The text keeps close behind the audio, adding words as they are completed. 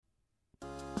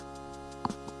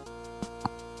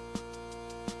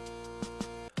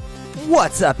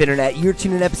What's up, Internet? You're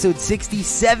tuning in episode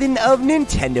 67 of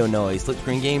Nintendo Noise, Flip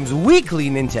Screen Games' weekly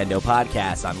Nintendo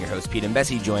podcast. I'm your host, Pete and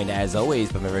Bessie, joined as always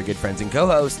by my very good friends and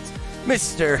co-hosts,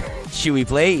 Mr. Chewy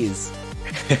Plays.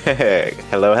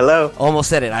 Hello, hello. Almost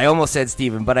said it. I almost said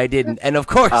Steven, but I didn't. And of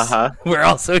course, we're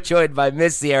also joined by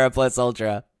Miss Sierra Plus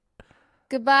Ultra.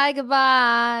 Goodbye,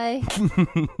 goodbye.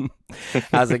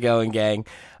 How's it going, gang?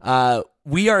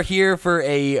 We are here for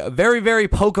a very, very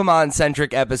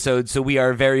Pokemon-centric episode, so we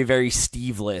are very, very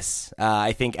Steve-less.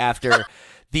 I think after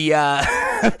the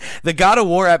the God of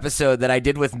War episode that I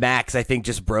did with Max, I think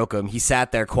just broke him. He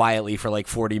sat there quietly for like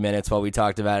 40 minutes while we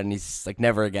talked about it, and he's like,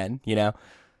 never again, you know?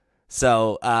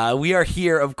 So we are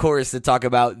here, of course, to talk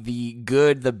about the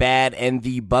good, the bad, and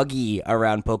the buggy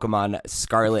around Pokemon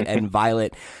Scarlet and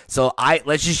Violet. So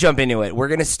let's just jump into it. We're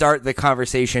going to start the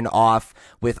conversation off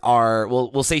with our,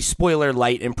 we'll say spoiler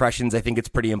light impressions. I think it's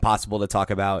pretty impossible to talk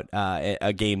about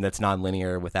a game that's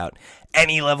non-linear without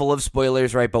any level of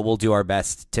spoilers, right? But we'll do our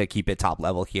best to keep it top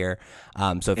level here.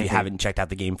 So if you haven't checked out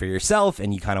the game for yourself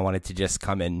and you kind of wanted to just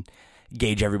come and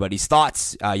gauge everybody's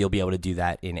thoughts, you'll be able to do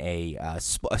that in a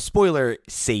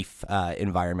spoiler-safe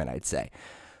environment, I'd say.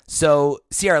 So,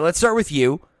 Sierra, let's start with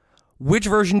you. Which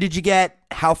version did you get?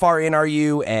 How far in are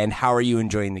you? And how are you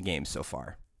enjoying the game so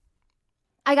far?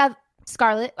 I got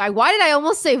Scarlet. Why did I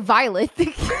almost say Violet?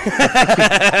 I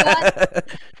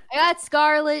got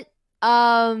Scarlet.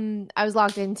 I was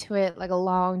logged into it like a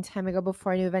long time ago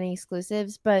before I knew of any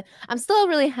exclusives, but I'm still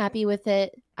really happy with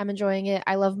it. I'm enjoying it.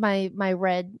 I love my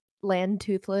red land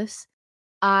Toothless.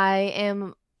 I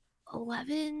am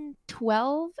 11,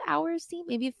 12 hours deep,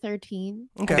 maybe 13.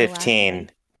 Okay.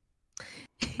 15.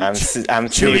 I'm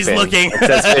Chewy's sleeping. looking. It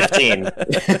says 15.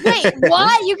 Wait,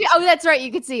 what? Oh, that's right.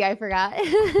 You could see. I forgot.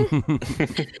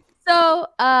 So,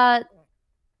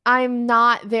 I'm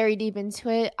not very deep into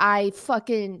it. I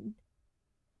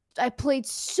played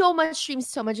so much, streamed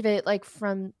so much of it, like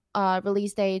from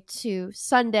release day to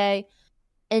Sunday.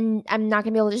 And I'm not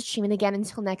going to be able to stream it again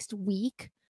until next week.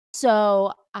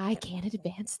 So I can't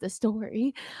advance the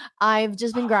story. I've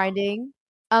just been grinding.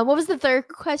 What was the third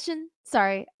question?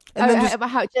 Sorry. About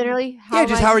how generally? How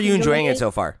are you enjoying it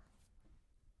so far?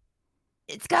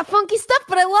 It's got funky stuff,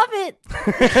 but I love it.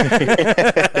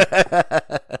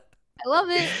 I love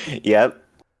it. Yep.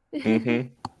 Mm-hmm.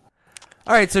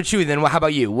 All right, so Chewy, then how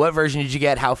about you? What version did you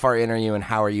get? How far in are you? And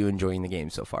how are you enjoying the game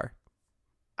so far?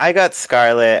 I got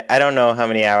Scarlet. I don't know how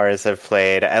many hours I've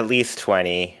played. At least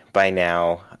 20 by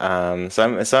now. So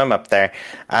I'm up there.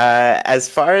 As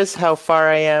far as how far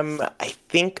I am, I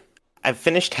think I've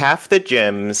finished half the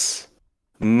gyms,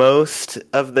 most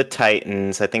of the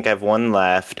Titans. I think I have one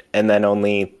left, and then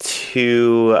only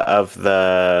 2 of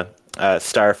the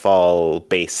Starfall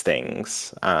base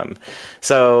things. I'd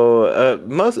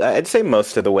say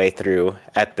most of the way through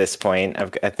at this point.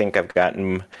 I think I've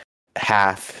gotten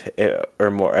half or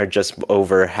more, or just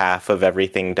over half of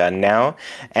everything done now,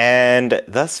 and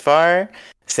thus far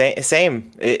same.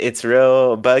 It's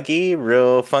real buggy,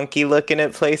 real funky looking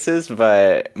at places,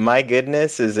 but my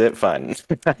goodness, is it fun.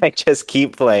 I just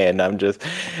keep playing.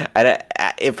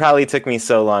 It probably took me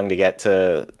so long to get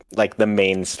to like the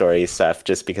main story stuff,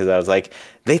 just because I was like,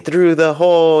 they threw the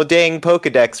whole dang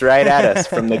Pokedex right at us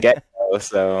from the get.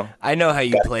 So I know how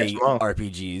you play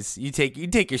RPGs. You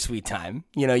take your sweet time.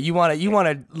 You know, you want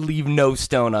to leave no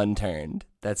stone unturned.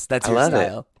 That's your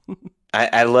style.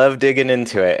 I love digging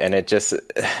into it, and it just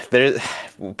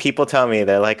people tell me,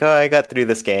 they're like, "Oh, I got through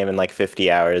this game in like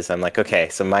 50 hours." I'm like, "Okay,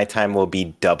 so my time will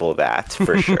be double that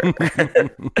for sure."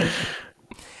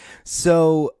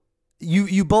 So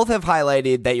you both have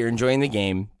highlighted that you're enjoying the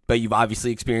game, but you've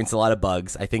obviously experienced a lot of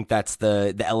bugs. I think that's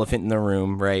the elephant in the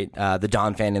room, right? The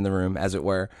Don fan in the room, as it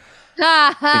were.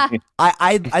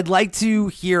 I'd like to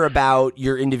hear about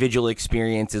your individual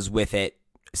experiences with it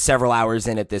several hours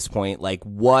in at this point. Like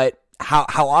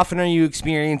how often are you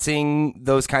experiencing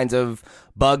those kinds of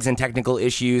bugs and technical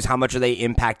issues? How much are they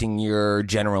impacting your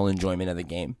general enjoyment of the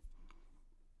game?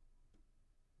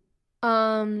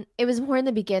 It was more in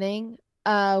the beginning,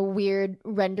 weird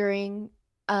rendering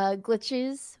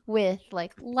glitches with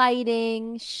like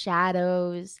lighting,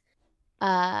 shadows,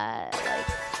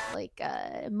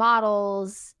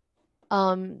 models,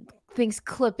 things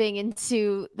clipping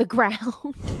into the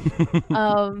ground,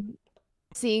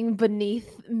 seeing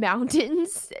beneath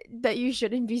mountains that you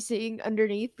shouldn't be seeing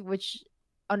underneath,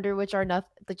 under which are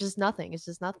just nothing. It's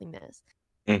just nothingness.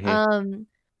 Mm-hmm.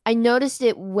 I noticed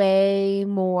it way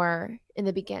more in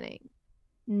the beginning.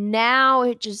 Now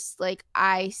it just like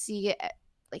I see it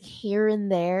like here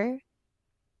and there.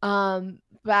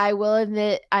 But I will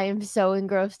admit, I am so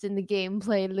engrossed in the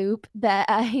gameplay loop that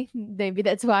maybe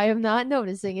that's why I'm not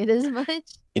noticing it as much.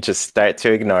 You just start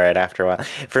to ignore it after a while.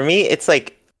 For me, it's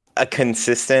like a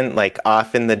consistent, like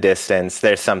off in the distance,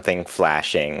 there's something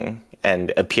flashing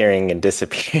and appearing and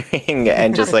disappearing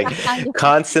and just like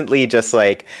constantly just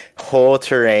like whole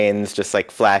terrains just like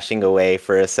flashing away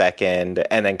for a second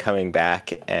and then coming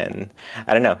back. And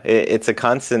I don't know, it's a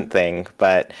constant thing,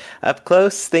 but up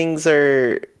close things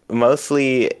are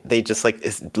mostly they just like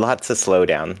lots of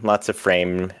slowdown, lots of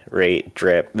frame rate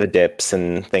dips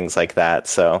and things like that.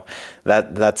 So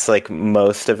that's like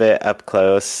most of it up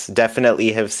close.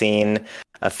 Definitely have seen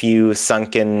a few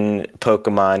sunken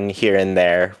Pokemon here and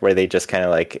there where they just kind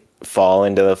of like fall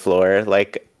into the floor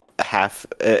like half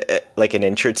like an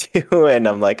inch or two, and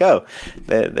I'm like, oh,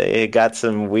 they got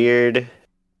some weird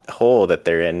hole that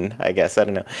they're in, I guess. I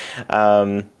don't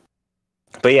know.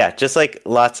 But yeah, just like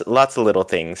lots of little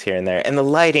things here and there, and the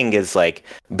lighting is like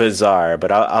bizarre.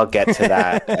 But I'll get to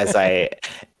that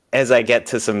as I get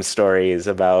to some stories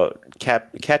about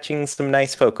catching some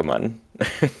nice Pokemon.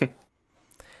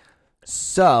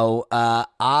 So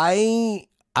I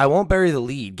won't bury the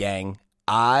lead, gang.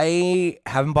 I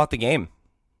haven't bought the game.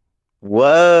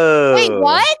 Whoa! Wait,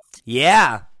 what?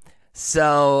 Yeah.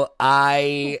 So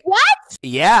What?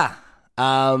 Yeah.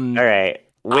 All right.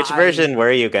 Which version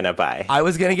were you gonna buy? I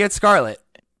was gonna get Scarlet.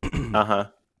 Uh-huh.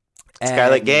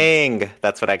 Scarlet Gang.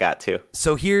 That's what I got too.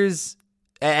 So here's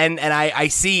I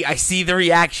see the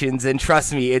reactions, and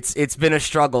trust me, it's been a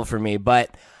struggle for me,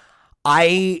 but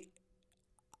I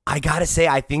gotta say,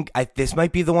 I think this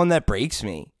might be the one that breaks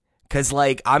me, because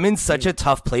like I'm in such a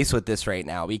tough place with this right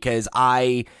now, because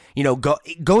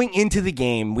going into the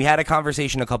game, we had a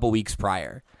conversation a couple weeks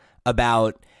prior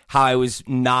about how I was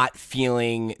not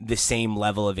feeling the same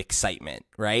level of excitement,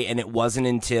 right? And it wasn't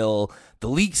until the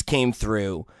leaks came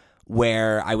through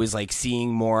where I was like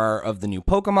seeing more of the new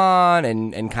Pokemon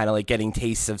and kind of like getting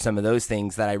tastes of some of those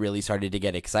things that I really started to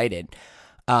get excited.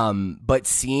 But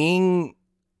seeing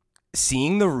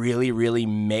the really, really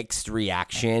mixed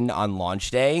reaction on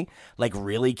launch day, like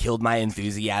really killed my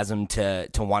enthusiasm to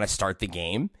want to start the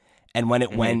game. And when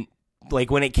it went, like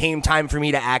when it came time for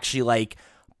me to actually like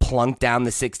plunk down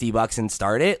the $60 and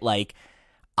start it, like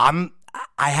I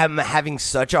am having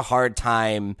such a hard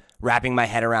time wrapping my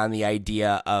head around the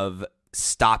idea of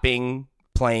stopping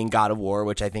playing God of War,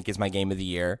 which I think is my game of the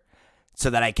year,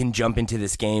 so that I can jump into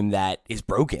this game that is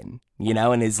broken,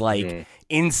 and is like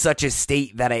in such a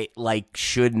state that I like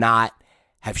should not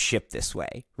have shipped this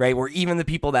way, right? Where even the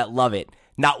people that love it,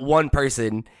 not one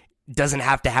person doesn't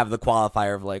have to have the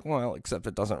qualifier of like, well, except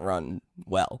it doesn't run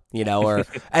well, or,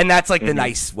 and that's like the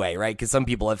nice way, right? Because some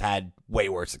people have had way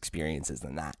worse experiences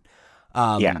than that.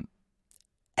 And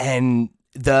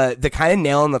the kind of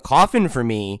nail in the coffin for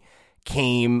me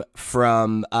came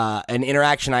from an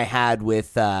interaction I had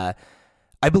with, I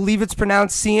believe it's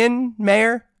pronounced Cian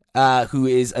Mayer, who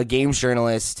is a games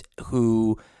journalist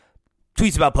who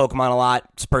tweets about Pokemon a lot.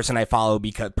 It's a person I follow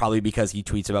because he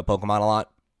tweets about Pokemon a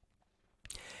lot.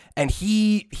 And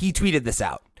he tweeted this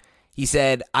out. He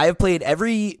said, I have played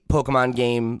every Pokemon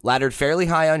game, laddered fairly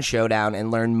high on Showdown, and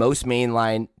learned most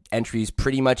mainline entries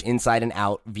pretty much inside and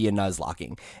out via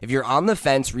Nuzlocking. If you're on the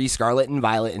fence, re-Scarlet and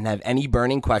Violet, and have any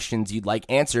burning questions you'd like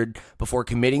answered before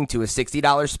committing to a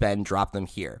 $60 spend, drop them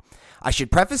here. I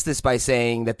should preface this by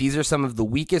saying that these are some of the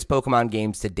weakest Pokemon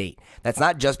games to date. That's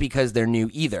not just because they're new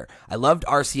either. I loved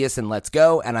Arceus and Let's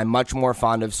Go, and I'm much more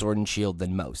fond of Sword and Shield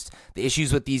than most. The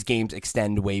issues with these games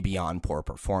extend way beyond poor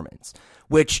performance.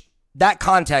 Which, that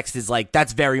context is like,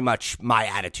 that's very much my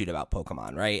attitude about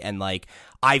Pokemon, right? And like,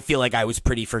 I feel like I was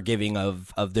pretty forgiving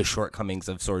of the shortcomings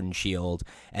of Sword and Shield,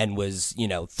 and was,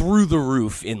 through the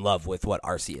roof in love with what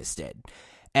Arceus did.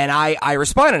 And I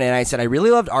responded and I said, I really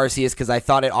loved Arceus because I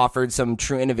thought it offered some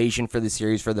true innovation for the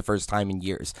series for the first time in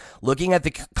years. Looking at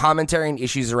the commentary and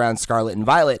issues around Scarlet and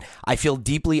Violet, I feel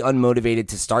deeply unmotivated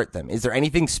to start them. Is there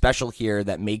anything special here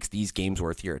that makes these games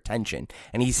worth your attention?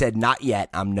 And he said, not yet.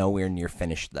 I'm nowhere near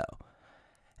finished, though.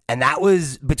 And that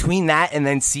was between that and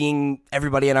then seeing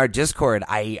everybody in our Discord.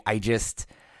 I'm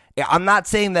not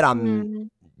saying that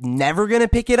I'm never going to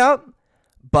pick it up,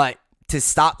 but to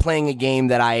stop playing a game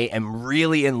that I am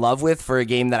really in love with for a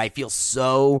game that I feel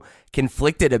so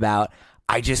conflicted about,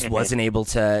 I just wasn't able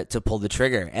to pull the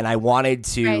trigger. And I wanted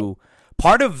to, right.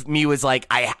 Part of me was like,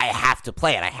 I have to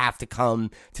play it. I have to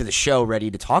come to the show ready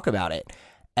to talk about it.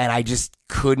 And I just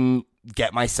couldn't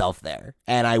get myself there.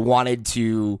 And I wanted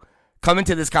to come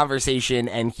into this conversation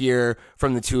and hear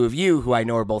from the two of you, who I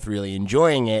know are both really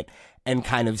enjoying it, and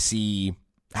kind of see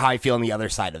how I feel on the other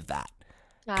side of that.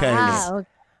 Because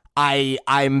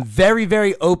I'm very,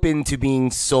 very open to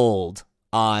being sold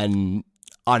on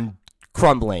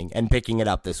Crumbling and picking it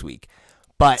up this week.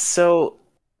 But So,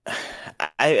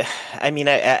 I mean,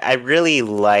 I really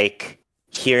like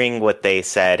hearing what they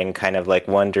said and kind of like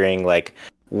wondering like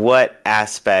what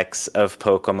aspects of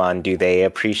Pokemon do they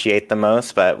appreciate the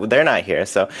most, but they're not here.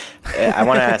 So I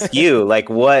want to ask you, like,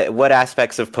 what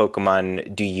aspects of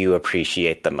Pokemon do you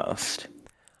appreciate the most?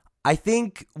 I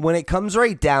think when it comes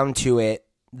right down to it,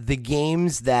 the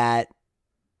games that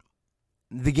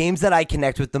I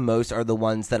connect with the most are the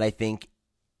ones that I think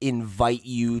invite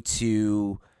you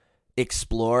to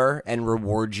explore and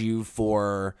reward you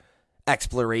for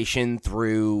exploration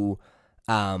through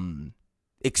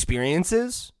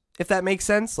experiences, if that makes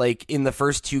sense. Like in the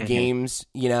first two games,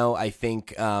 you know, I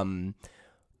think the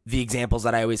examples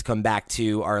that I always come back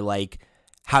to are like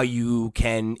how you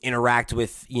can interact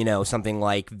with, you know, something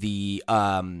like the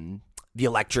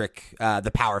electric,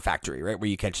 the Power Factory, right, where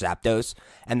you catch Zapdos,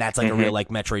 and that's like a real like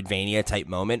Metroidvania type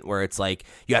moment where it's like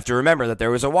you have to remember that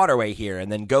there was a waterway here,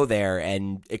 and then go there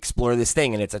and explore this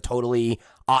thing, and it's a totally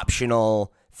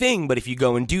optional thing. But if you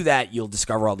go and do that, you'll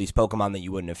discover all these Pokemon that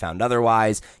you wouldn't have found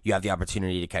otherwise. You have the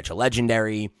opportunity to catch a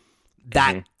legendary.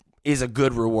 That is a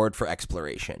good reward for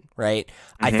exploration, right?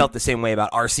 I felt the same way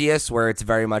about Arceus, where it's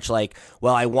very much like,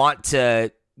 well, I want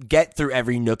to get through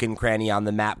every nook and cranny on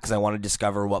the map because I want to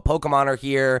discover what Pokemon are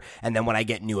here, and then when I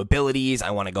get new abilities, I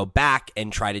want to go back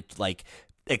and try to like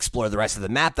explore the rest of the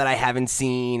map that I haven't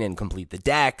seen and complete the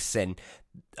decks. And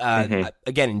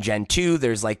again, in Gen 2,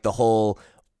 there's like the whole,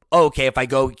 okay, if I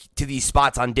go to these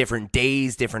spots on different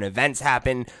days, different events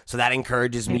happen, so that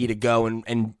encourages me to go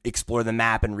and explore the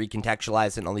map and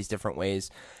recontextualize it in all these different ways.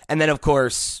 And then, of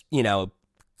course, you know,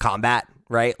 combat,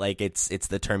 right? Like it's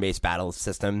the turn-based battle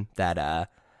system that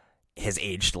has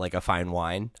aged like a fine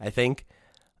wine, I think.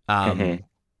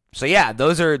 So yeah,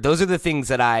 those are the things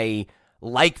that I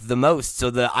like the most. So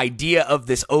the idea of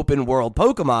this open world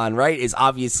Pokemon, right, is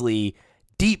obviously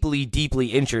deeply, deeply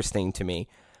interesting to me.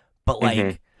 But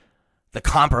like the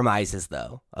compromises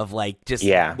though of like just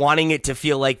wanting it to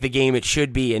feel like the game it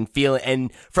should be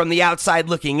and from the outside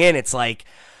looking in, it's like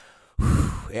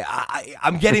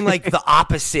I'm getting like the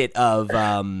opposite of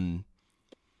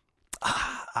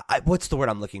what's the word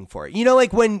I'm looking for? You know,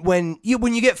 like when you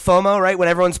get FOMO, right? When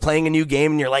everyone's playing a new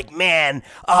game and you're like, man,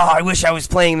 I wish I was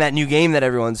playing that new game that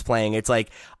everyone's playing. It's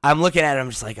like I'm looking at it, I'm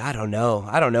just like, I don't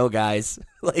know, guys.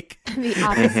 Like the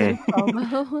opposite of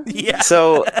FOMO. Yeah.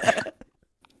 So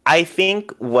I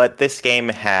think what this game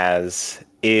has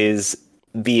is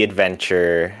the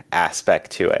adventure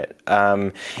aspect to it.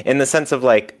 In the sense of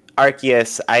like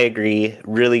Arceus, I agree,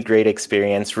 really great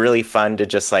experience, really fun to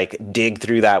just like dig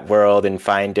through that world and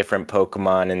find different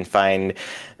Pokemon and find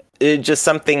just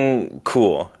something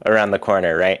cool around the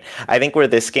corner, right? I think where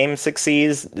this game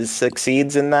succeeds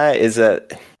in that is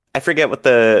I forget what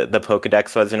the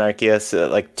Pokedex was in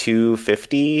Arceus, like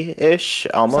 250-ish,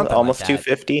 almost like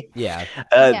 250. Yeah.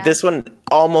 This one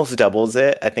almost doubles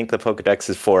it. I think the Pokedex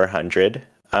is 400.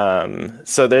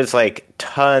 So there's like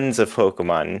tons of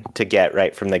Pokemon to get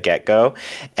right from the get-go.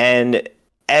 And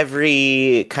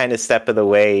every kind of step of the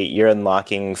way, you're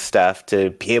unlocking stuff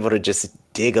to be able to just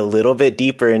dig a little bit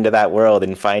deeper into that world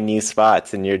and find new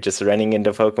spots. And you're just running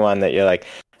into Pokemon that you're like,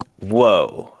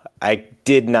 whoa, I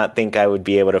did not think I would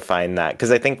be able to find that. Because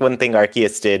I think one thing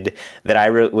Arceus did that I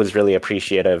was really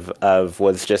appreciative of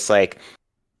was just like,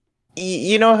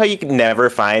 you know how you can never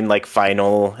find like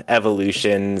final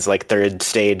evolutions, like third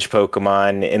stage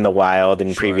Pokemon in the wild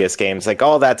in previous games? Like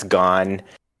all that's gone.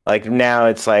 Like now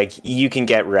it's like you can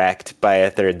get wrecked by a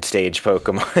third stage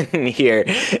Pokemon here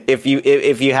if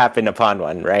you happen upon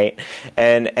one, right?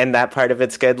 And that part of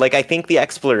it's good. Like I think the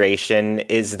exploration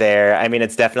is there. I mean,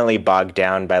 it's definitely bogged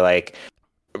down by like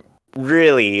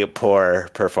really poor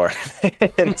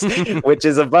performance, which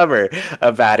is a bummer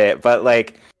about it. But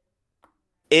like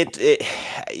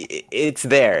it's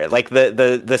there. Like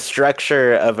the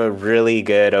structure of a really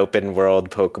good open world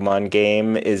Pokemon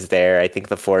game is there. I think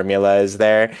the formula is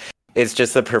there. It's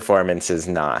just the performance is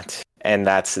not. And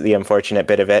that's the unfortunate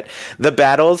bit of it. The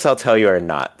battles, I'll tell you, are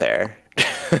not there.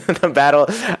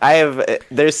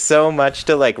 There's so much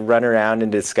to like run around and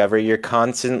discover. You're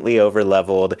constantly over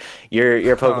leveled.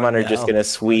 Your Pokemon are just gonna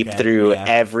sweep through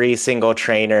every single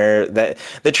trainer. That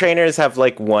the trainers have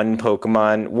like one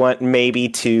Pokemon, one maybe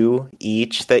two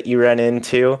each that you run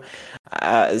into.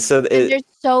 There's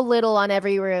so little on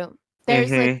every route.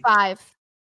 There's like 5.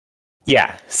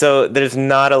 Yeah, so there's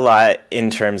not a lot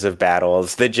in terms of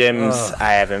battles. The gyms,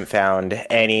 I haven't found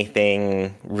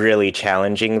anything really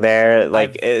challenging there.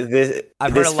 Like I've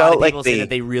heard a lot of people say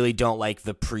that they really don't like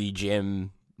the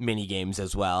pre-gym mini games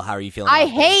as well. How are you feeling? I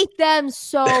about hate them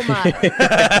so much.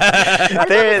 I don't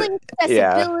know if it's like yeah.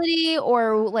 accessibility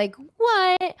or like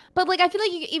what, but like I feel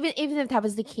like even if that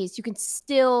was the case, you can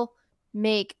still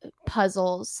make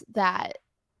puzzles that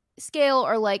scale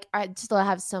or like I still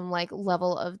have some like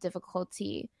level of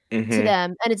difficulty to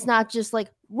them, and it's not just like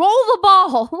roll the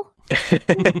ball.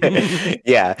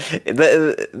 Yeah,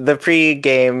 the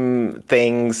pre-game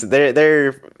things,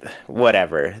 they're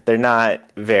whatever. They're not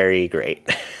very great.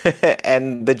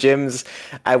 And the gyms,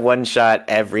 I one-shot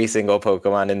every single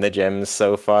Pokemon in the gyms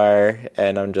so far,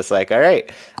 and I'm just like, all right,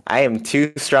 I am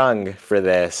too strong for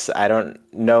this. I don't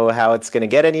know how it's going to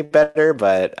get any better,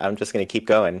 but I'm just going to keep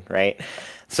going, right?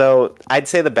 So I'd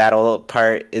say the battle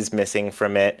part is missing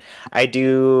from it. I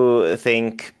do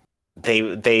think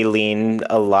they lean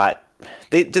a lot.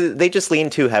 They just lean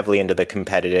too heavily into the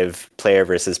competitive player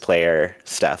versus player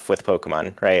stuff with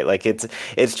Pokemon, right? Like it's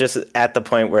just at the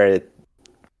point where it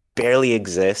barely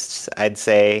exists, I'd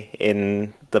say,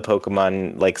 in the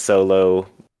Pokemon like solo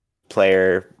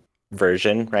player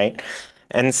version, right?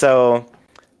 And so,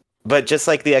 but just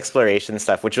like the exploration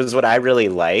stuff, which was what I really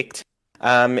liked.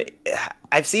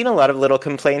 I've seen a lot of little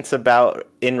complaints about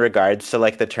in regards to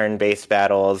like the turn-based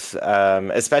battles,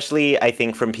 especially I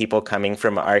think from people coming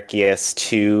from Arceus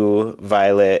to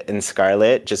Violet and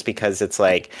Scarlet, just because it's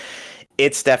like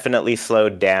it's definitely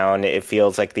slowed down. It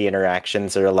feels like the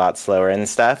interactions are a lot slower and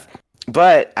stuff.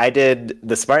 But I did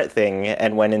the smart thing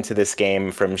and went into this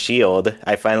game from Shield.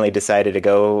 I finally decided to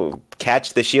go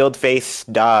catch the Shield face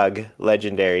dog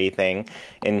legendary thing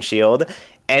in Shield.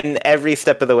 And every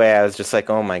step of the way, I was just like,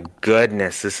 "Oh my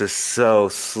goodness, this is so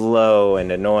slow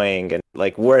and annoying, and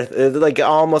like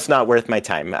almost not worth my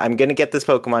time. I'm gonna get this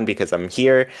Pokemon because I'm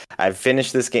here. I've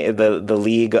finished this game, the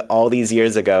league, all these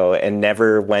years ago, and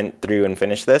never went through and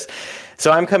finished this.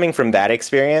 So I'm coming from that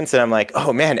experience, and I'm like,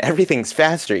 oh man, everything's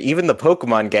faster. Even the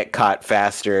Pokemon get caught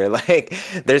faster. Like,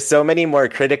 there's so many more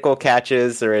critical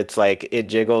catches, or it's like it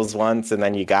jiggles once and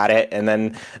then you got it, and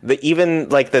then even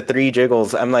like the 3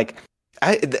 jiggles, I'm like."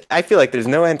 I feel like there's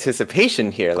no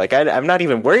anticipation here. Like I'm not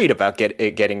even worried about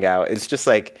it getting out. It's just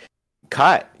like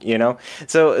caught, you know.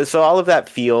 So all of that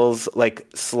feels like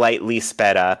slightly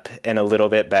sped up and a little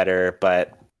bit better,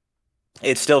 but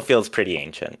it still feels pretty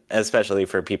ancient, especially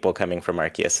for people coming from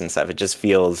Arceus and stuff. It just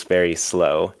feels very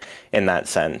slow in that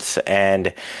sense.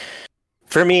 And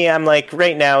for me, I'm like,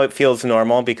 right now it feels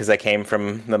normal because I came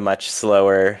from the much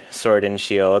slower Sword and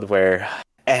Shield where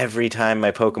every time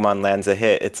my Pokemon lands a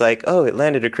hit, it's like, oh, it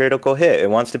landed a critical hit.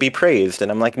 It wants to be praised.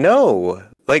 And I'm like, no,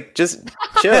 like, just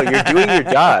chill. You're doing your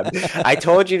job. I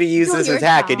told you to use this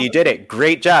attack and you did it.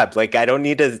 Great job. Like, I don't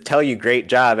need to tell you great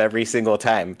job every single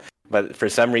time. But for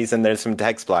some reason, there's some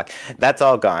text block. That's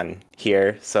all gone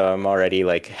here. So I'm already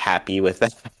like happy with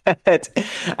that.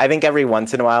 I think every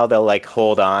once in a while, they'll like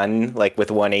hold on like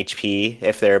with 1 HP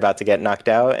if they're about to get knocked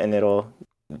out, and it'll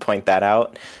point that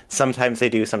out. Sometimes they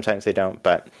do, sometimes they don't,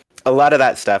 but a lot of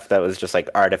that stuff that was just like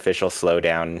artificial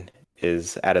slowdown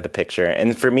is out of the picture.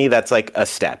 And for me, that's like a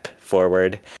step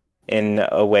forward in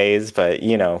a ways, but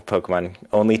you know, Pokemon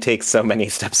only takes so many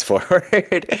steps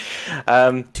forward.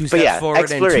 2 steps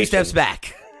forward and 2 steps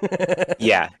back.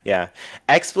 yeah.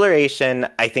 Exploration,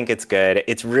 I think it's good.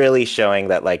 It's really showing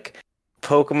that like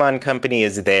Pokemon Company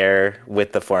is there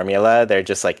with the formula. They're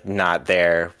just like not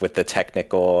there with the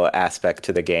technical aspect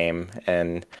to the game.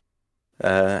 And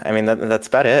I mean, that's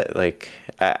about it. Like,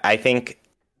 I think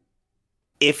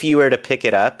if you were to pick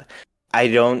it up, I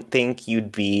don't think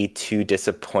you'd be too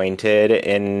disappointed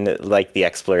in like the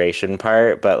exploration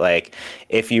part. But like,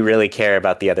 if you really care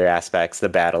about the other aspects, the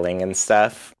battling and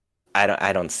stuff, I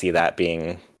don't see that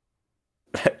being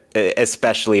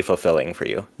especially fulfilling for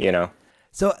you, you know?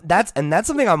 So that's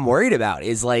something I'm worried about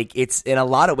is like, it's in a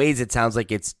lot of ways, it sounds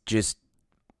like it's just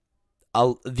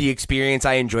the experience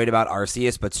I enjoyed about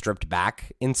Arceus, but stripped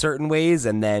back in certain ways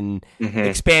and then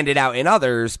expanded out in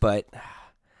others. But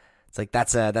it's like,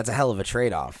 that's a hell of a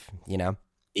trade-off, you know?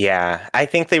 Yeah. I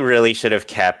think they really should have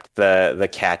kept the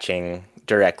catching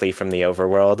directly from the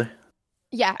overworld.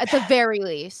 Yeah, at the very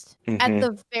least. At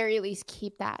the very least,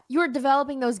 keep that. You were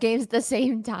developing those games at the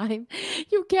same time.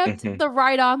 You kept the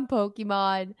right-on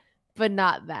Pokemon, but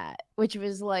not that, which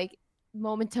was like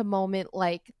moment to moment,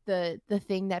 like the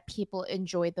thing that people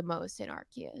enjoyed the most in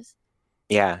Arceus.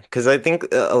 Yeah, because I think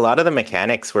a lot of the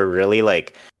mechanics were really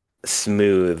like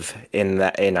smooth in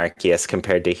Arceus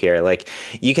compared to here. Like,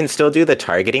 you can still do the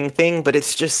targeting thing, but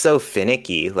it's just so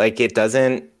finicky. Like, it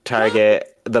doesn't target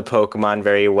the Pokemon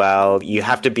very well. You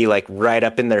have to be like right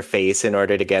up in their face in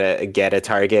order to get a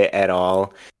target at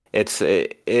all. It's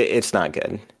not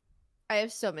good. I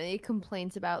have so many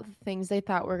complaints about things they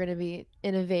thought were going to be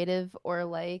innovative or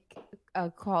like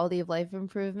quality of life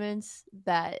improvements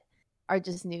that are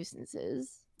just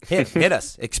nuisances. Hit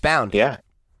us. Expound. Yeah.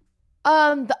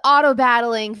 The auto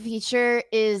battling feature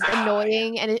is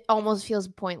annoying and it almost feels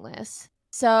pointless.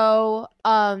 So,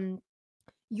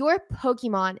 your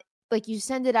Pokemon, like you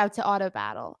send it out to auto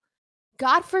battle.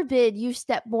 God forbid you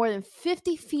step more than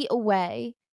 50 feet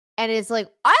away and it's like,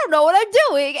 I don't know what I'm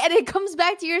doing. And it comes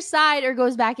back to your side or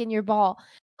goes back in your ball.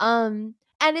 And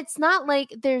it's not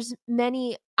like there's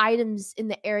many items in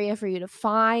the area for you to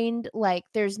find. Like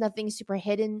there's nothing super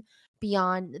hidden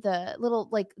beyond the little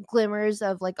like glimmers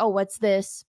of like, oh, what's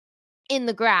this in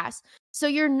the grass? So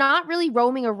you're not really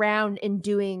roaming around and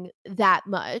doing that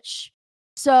much.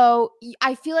 So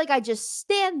I feel like I just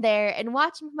stand there and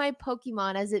watch my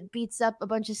Pokemon as it beats up a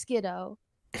bunch of Skiddo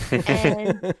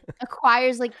and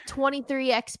acquires like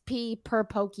 23 XP per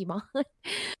Pokemon.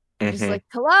 Just like,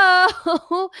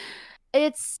 hello.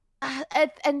 It's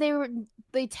and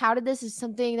they touted this as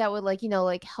something that would like,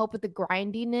 like help with the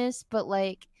grindiness, but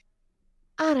like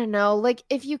I don't know, like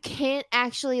if you can't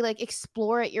actually like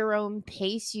explore at your own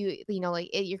pace,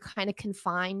 you're kind of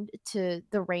confined to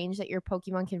the range that your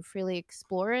Pokemon can freely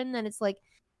explore in, then it's like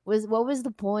what was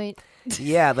the point?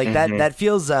 Yeah, like that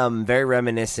feels very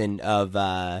reminiscent of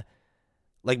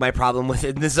like my problem with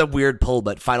it. This is a weird pull,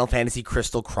 but Final Fantasy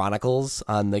Crystal Chronicles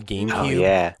on the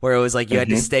GameCube, where it was like you had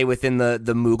to stay within the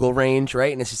Moogle range,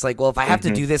 right? And it's just like, well, if I have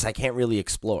to do this, I can't really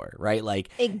explore, right? Like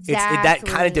that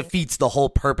kind of defeats the whole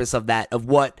purpose of that, of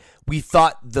what we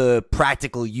thought the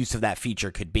practical use of that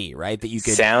feature could be, right? That you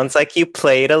could. Sounds like you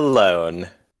played alone.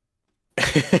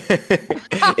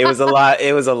 It was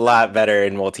a lot better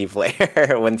in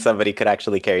multiplayer when somebody could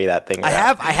actually carry that thing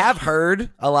around. I have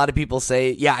heard a lot of people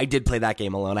say, yeah, I did play that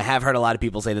game alone. I have heard a lot of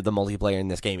people say that the multiplayer in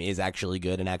this game is actually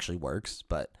good and actually works,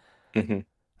 but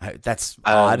that's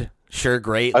odd. Sure,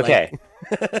 great. Okay.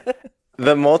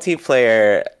 The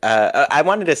multiplayer, I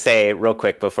wanted to say real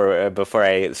quick before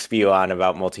I spew on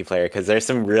about multiplayer, because there's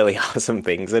some really awesome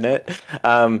things in it.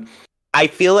 I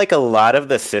feel like a lot of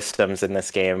the systems in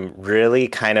this game really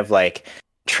kind of like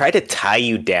try to tie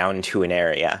you down to an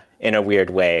area in a weird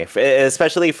way,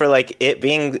 especially for like it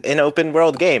being an open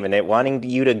world game and it wanting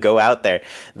you to go out there.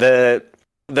 The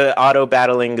auto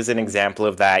battling is an example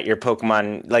of that. Your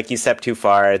Pokemon, like you step too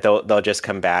far, they'll just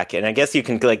come back. And I guess you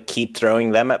can like keep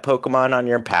throwing them at Pokemon on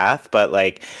your path, but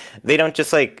like they don't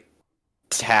just like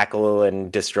tackle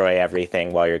and destroy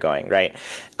everything while you're going, right?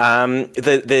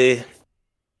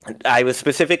 I was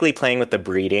specifically playing with the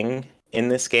breeding in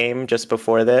this game just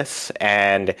before this,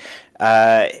 and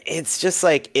it's just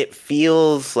like it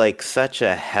feels like such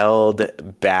a held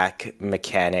back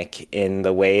mechanic in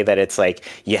the way that it's like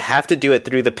you have to do it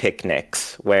through the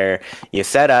picnics where you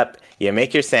set up, you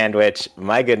make your sandwich.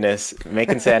 My goodness,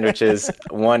 making sandwiches,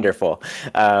 wonderful,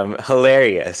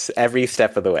 hilarious every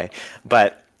step of the way.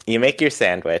 But you make your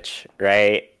sandwich,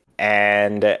 right?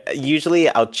 And usually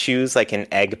I'll choose like an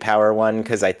egg power one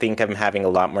because I think I'm having a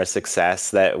lot more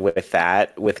success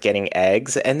with getting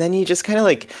eggs. And then you just kind of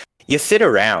like you sit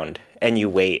around and you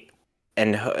wait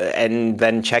and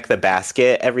then check the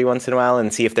basket every once in a while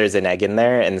and see if there's an egg in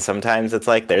there. And sometimes it's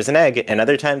like there's an egg, and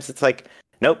other times it's like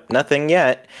nope, nothing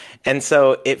yet. And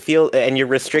so and you're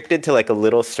restricted to like a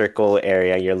little circle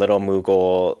area, your little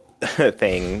Moogle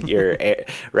thing,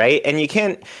 right, and you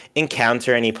can't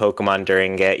encounter any Pokemon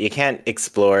during it, you can't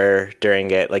explore during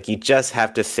it, like you just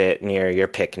have to sit near your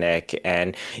picnic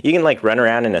and you can like run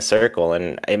around in a circle,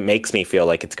 and it makes me feel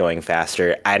like it's going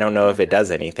faster. I don't know if it does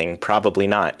anything, probably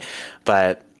not,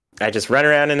 but I just run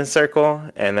around in a circle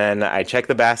and then I check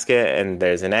the basket and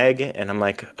there's an egg and I'm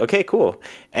like, okay, cool.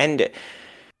 And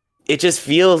it just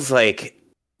feels like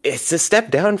it's a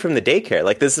step down from the daycare.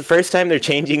 Like, this is the first time they're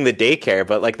changing the daycare,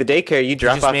 but like the daycare, you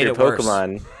drop off your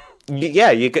Pokemon.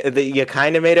 You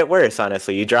kind of made it worse,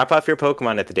 honestly. You drop off your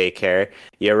Pokemon at the daycare,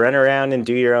 you run around and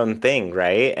do your own thing,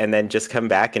 right? And then just come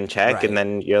back and check, right. And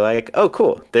then you're like, oh,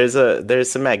 cool.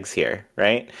 There's some eggs here,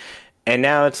 right? And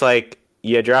now it's like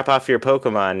you drop off your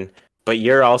Pokemon, but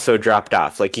you're also dropped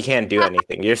off. Like, you can't do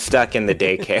anything. You're stuck in the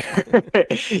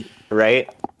daycare, right?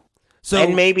 So,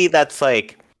 and maybe that's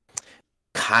like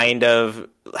kind of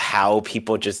how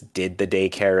people just did the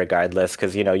daycare regardless,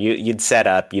 because you'd set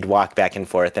up, you'd walk back and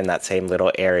forth in that same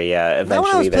little area. Eventually,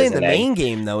 when I was playing the main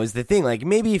game, though, is the thing. Like,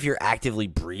 maybe if you're actively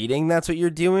breeding, that's what you're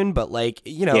doing. But like,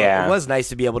 It was nice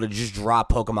to be able to just drop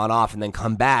Pokemon off and then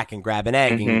come back and grab an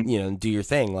egg and do your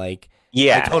thing. Like,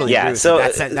 I totally agree with so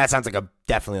that sounds like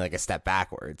definitely like a step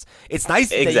backwards. It's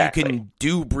nice that you can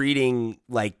do breeding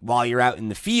like while you're out in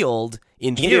the field.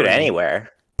 You can do it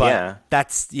anywhere. But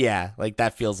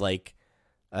that feels like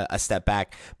a step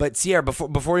back. But Sierra,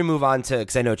 before we move on to,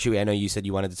 because I know Chewy, I know you said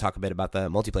you wanted to talk a bit about the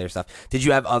multiplayer stuff. Did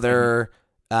you have other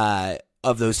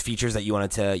of those features that you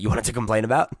wanted to complain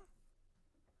about?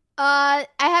 I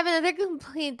have another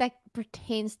complaint that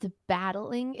pertains to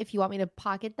battling. If you want me to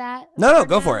pocket that, No,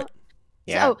 go for it.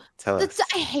 Yeah, tell us.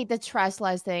 I hate the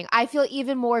Trustlies thing. I feel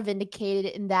even more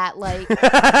vindicated in that, like,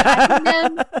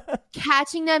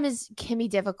 catching them can be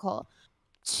difficult.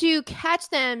 To catch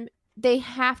them, they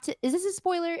have to. Is this a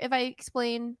spoiler if I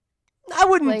explain? I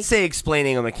wouldn't say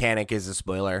explaining a mechanic is a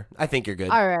spoiler. I think you're good.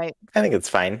 All right. I think it's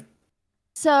fine.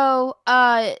 So,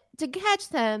 to catch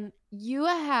them, you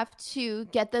have to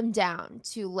get them down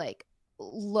to like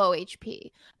low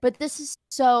HP. But this is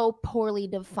so poorly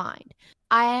defined.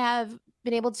 I have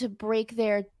been able to break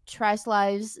their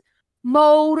Trustlies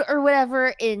mode or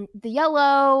whatever in the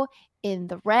yellow, in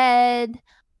the red.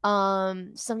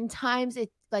 Sometimes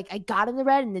it like I got in the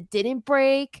red and it didn't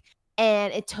break,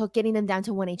 and it took getting them down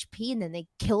to 1 HP, and then they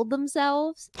killed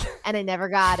themselves, and I never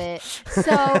got it.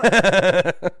 So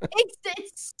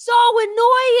it's so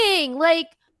annoying. Like,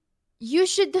 you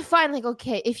should define, like,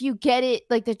 okay, if you get it,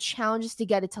 like, the challenge is to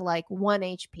get it to like 1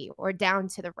 HP or down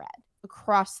to the red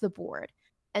across the board,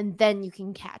 and then you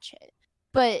can catch it.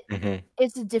 But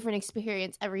it's a different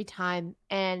experience every time,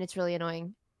 and it's really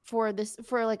annoying for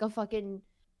like a fucking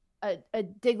a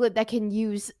Diglett that can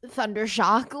use Thunder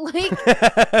Shock. Like,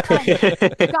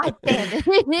 God damn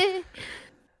it.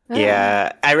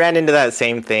 Yeah, I ran into that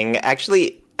same thing.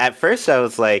 Actually, at first I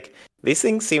was like, these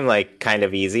things seem like kind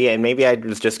of easy, and maybe I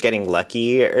was just getting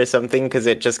lucky or something, because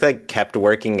it just like kept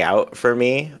working out for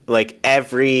me. Like,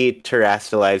 every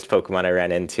terrestrialized Pokemon I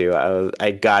ran into,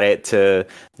 I got it to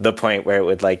the point where it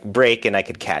would like break and I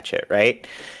could catch it, right?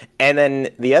 And then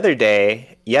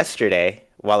yesterday,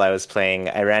 while I was playing,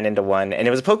 I ran into one, and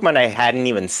it was a Pokemon I hadn't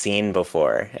even seen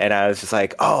before. And I was just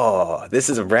like, oh, this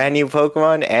is a brand new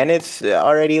Pokemon, and it's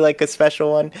already like a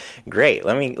special one. Great,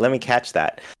 let me catch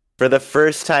that. For the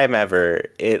first time ever,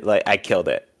 I killed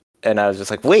it. And I was just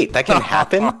like, wait, that can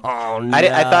happen? Oh, no.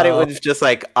 I thought it was just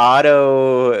like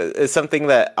something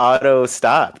that auto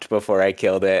stopped before I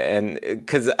killed it. And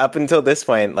because up until this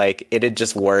point, like, it had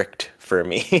just worked for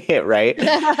me, right?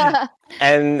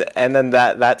 and then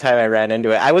that time I ran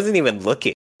into it, I wasn't even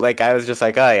looking. Like, I was just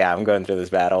like, oh yeah, I'm going through this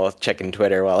battle, checking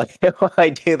Twitter while I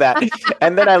do that.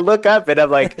 And then I look up and I'm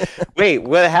like, wait,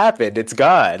 what happened? It's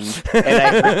gone.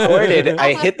 And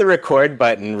I hit the record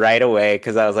button right away,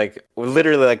 because I was like,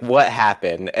 literally like, what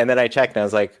happened? And then I checked and I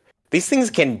was like, these things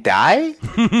can die?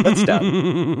 That's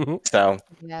dumb. So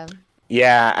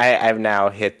yeah, I've now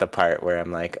hit the part where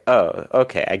I'm like, oh,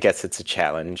 okay, I guess it's a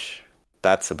challenge.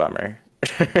 That's a bummer.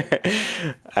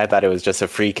 I thought it was just a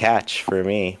free catch for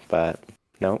me, but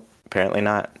nope, apparently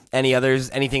not.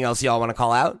 Anything else y'all want to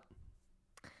call out?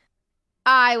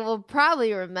 I will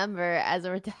probably remember as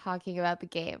we're talking about the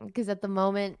game, because at the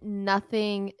moment,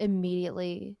 nothing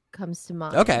immediately comes to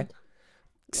mind. Okay.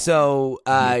 So,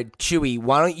 Chewy,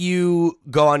 why don't you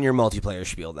go on your multiplayer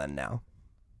spiel then now?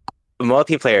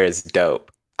 Multiplayer is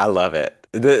dope. I love it.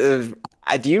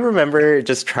 Do you remember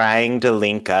just trying to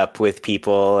link up with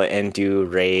people and do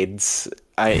raids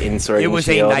in Sword and Shield? It was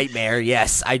a nightmare.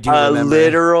 Yes, I do remember. A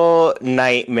literal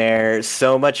nightmare.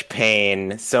 So much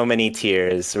pain, so many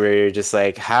tears, where you're just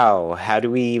like, how do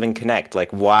we even connect?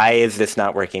 Like, why is this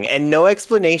not working? And no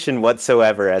explanation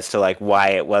whatsoever as to like why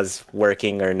it was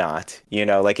working or not. You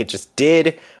know, like, it just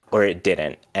did or it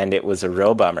didn't, and it was a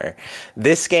real bummer.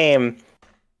 This game,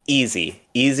 easy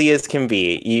as can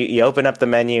be. You open up the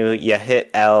menu, you hit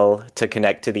L to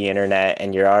connect to the internet,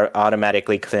 and you're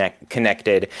automatically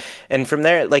connected. And from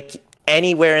there, like,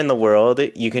 anywhere in the world,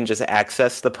 you can just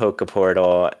access the Poke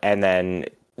Portal and then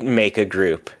make a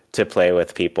group to play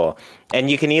with people. And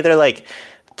you can either like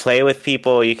play with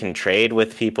people, you can trade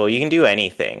with people, you can do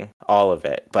anything, all of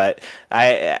it. But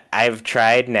I've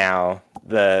tried now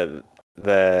the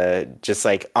just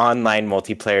like online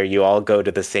multiplayer. You all go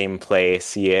to the same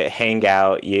place, you hang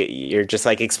out, you're just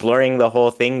like exploring the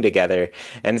whole thing together.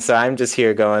 And so I'm just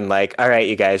here going like, all right,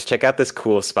 you guys, check out this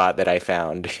cool spot that I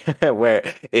found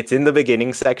where it's in the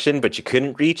beginning section, but you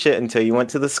couldn't reach it until you went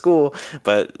to the school.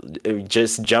 But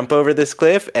just jump over this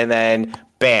cliff and then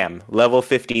bam, level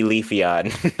 50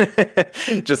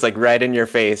 Leafeon. Just like right in your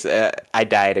face. I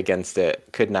died against it.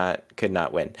 Could not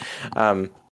win.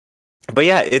 But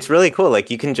yeah, it's really cool.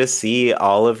 Like, you can just see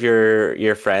all of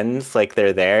your friends, like,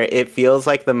 they're there. It feels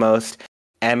like the most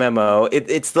MMO.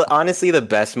 It's honestly the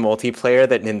best multiplayer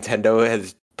that Nintendo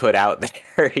has put out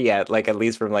there yet, like, at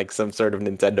least from like some sort of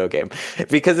Nintendo game,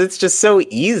 because it's just so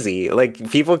easy. Like,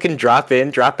 people can drop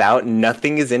in, drop out,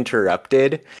 nothing is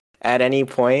interrupted. at any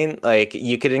point. Like,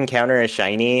 you could encounter a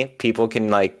shiny, people can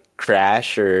like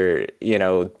crash or,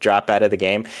 drop out of the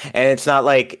game. And it's not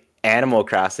like Animal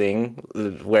Crossing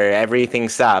where everything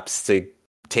stops to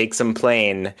take some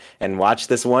plane and watch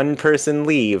this one person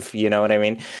leave. You know what I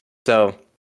mean? So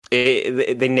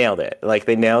they nailed it. Like,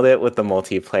 they nailed it with the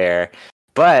multiplayer.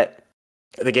 But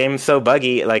the game's so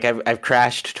buggy. Like, I've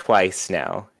crashed twice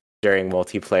now during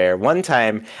multiplayer. One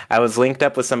time I was linked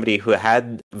up with somebody who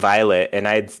had Violet, and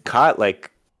I'd caught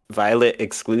like Violet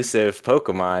exclusive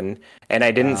Pokemon, and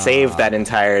I didn't save that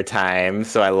entire time,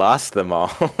 so I lost them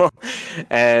all.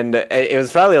 And it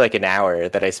was probably like an hour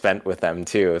that I spent with them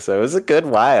too, so it was a good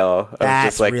while of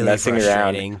just like really messing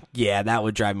frustrating. around. Yeah, that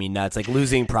would drive me nuts. Like,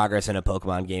 losing progress in a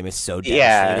Pokemon game is so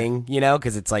devastating,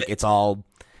 because it's like it's all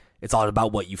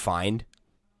about what you find.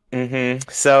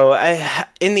 So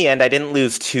in the end, I didn't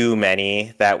lose too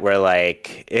many that were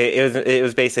like, it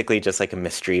was basically just like a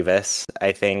Misdreavus,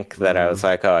 I think, that I was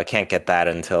like, oh, I can't get that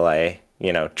until I,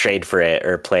 trade for it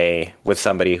or play with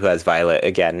somebody who has Violet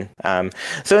again.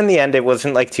 So in the end, it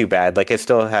wasn't like too bad. Like, I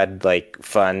still had like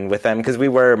fun with them because we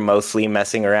were mostly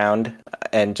messing around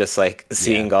and just like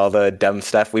seeing all the dumb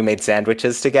stuff. We made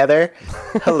sandwiches together.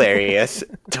 Hilarious.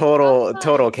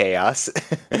 Total chaos.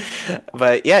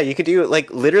 But yeah, you could do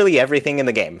like literally everything in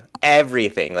the game.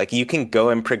 Everything. Like, you can go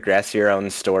and progress your own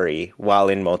story while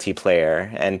in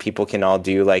multiplayer, and people can all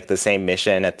do like the same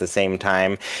mission at the same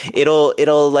time.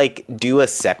 It'll like do a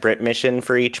separate mission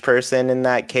for each person in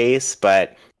that case,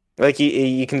 but like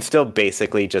you can still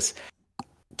basically just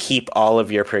keep all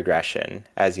of your progression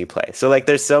as you play. So like,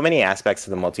 there's so many aspects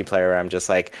of the multiplayer where I'm just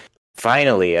like,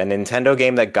 finally, a Nintendo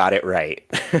game that got it right.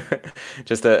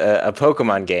 Just a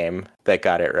Pokemon game that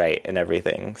got it right and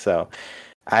everything. So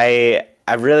I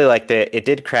really liked it. It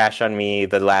did crash on me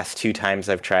the last 2 times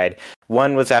I've tried.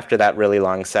 One was after that really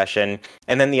long session,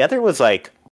 and then the other was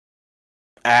like,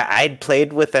 I'd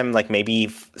played with them like maybe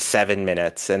 7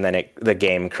 minutes, and then the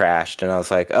game crashed, and I was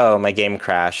like, oh, my game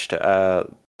crashed.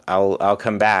 I'll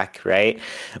come back, right?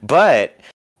 But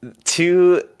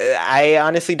I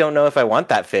honestly don't know if I want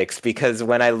that fixed, because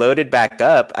when I loaded back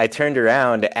up, I turned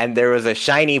around and there was a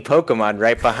shiny Pokemon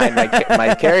right behind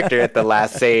my character at the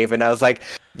last save, and I was like,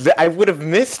 I would have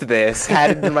missed this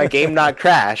had my game not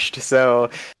crashed. So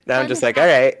now I'm just like, all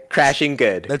right, crashing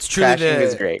good. That's truly crashing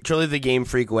is great. Truly, the Game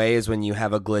Freak way is when you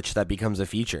have a glitch that becomes a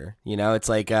feature. It's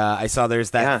like I saw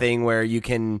there's that thing where you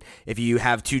can, if you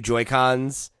have 2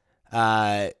 Joy-Cons,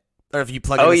 or if you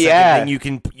plug in a second thing, you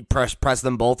can press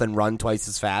them both and run twice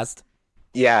as fast.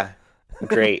 Yeah,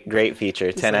 great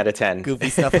feature. 10 out of 10. Goofy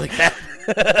stuff like that.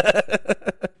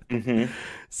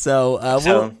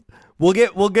 So we'll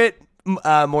get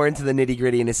more into the nitty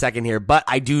gritty in a second here, but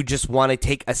I do just want to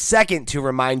take a second to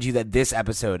remind you that this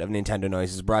episode of Nintendo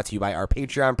Noise is brought to you by our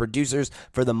Patreon producers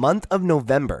for the month of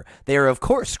November. They are, of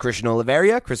course, Christian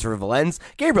Oliveria, Christopher Valenz,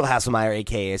 Gabriel Hasselmeyer,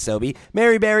 aka Asobi,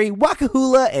 Mary Berry,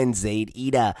 Wakahula, and Zaid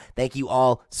Ida. Thank you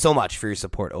all so much for your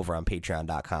support over on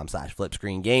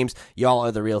patreon.com/flipscreengames. Y'all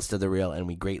are the realest of the real, and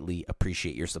we greatly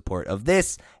appreciate your support of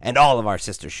this and all of our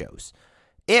sister shows.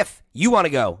 If you want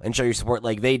to go and show your support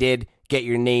like they did, get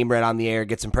your name read on the air,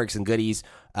 get some perks and goodies,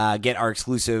 get our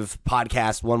exclusive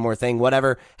podcast, One More Thing,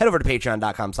 whatever, head over to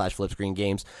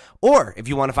patreon.com/flipscreengames. Or if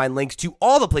you want to find links to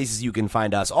all the places you can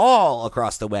find us all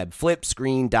across the web,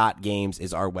 flipscreen.games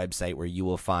is our website where you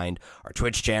will find our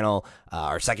Twitch channel,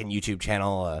 our second YouTube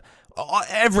channel,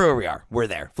 everywhere we are. We're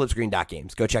there,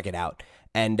 flipscreen.games. Go check it out.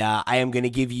 And I am going to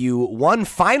give you one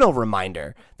final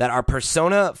reminder that our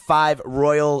Persona 5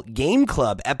 Royal Game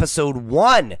Club Episode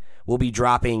 1 will be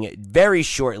dropping very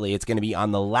shortly. It's going to be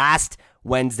on the last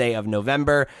Wednesday of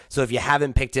November. So if you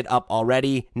haven't picked it up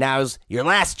already, now's your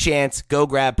last chance. Go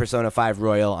grab Persona 5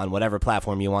 Royal on whatever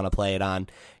platform you want to play it on.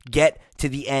 Get to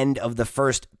the end of the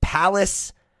first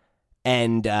palace,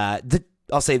 and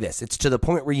I'll say this. It's to the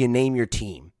point where you name your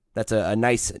team. That's a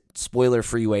nice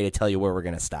spoiler-free way to tell you where we're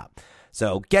going to stop.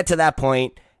 So get to that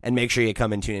point and make sure you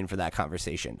come and tune in for that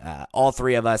conversation. All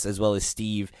 3 of us, as well as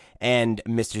Steve and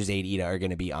Mr. Zaid Ida, are going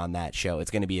to be on that show. It's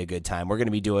going to be a good time. We're going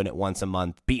to be doing it once a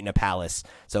month, beating a palace.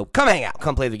 So come hang out,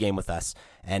 come play the game with us,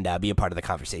 and be a part of the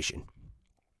conversation.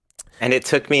 And it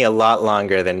took me a lot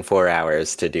longer than 4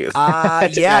 hours to do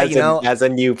that. As a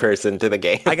new person to the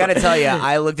game. I got to tell you,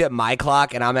 I looked at my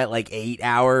clock and I'm at like 8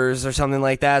 hours or something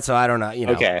like that. So I don't know.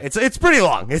 Okay. It's pretty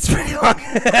long. It's pretty long.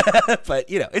 But,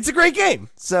 it's a great game.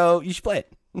 So you should play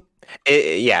it.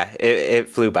 It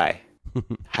flew by.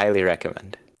 Highly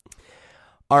recommend.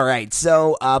 All right,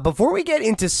 so before we get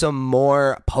into some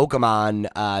more Pokemon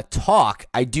talk,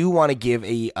 I do want to give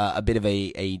a bit of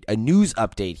a news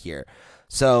update here.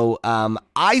 So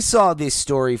I saw this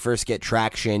story first get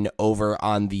traction over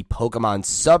on the Pokemon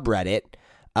subreddit,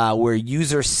 where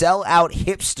user Sell Out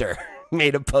Hipster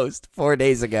made a post 4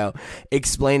 days ago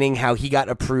explaining how he got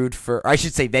approved for, or I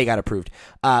should say they got approved,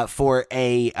 for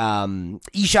a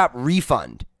eShop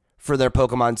refund for their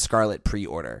Pokemon Scarlet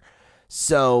pre-order.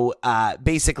 So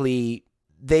basically,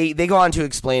 they go on to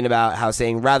explain about how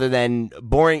saying rather than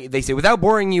boring, they say, without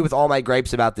boring you with all my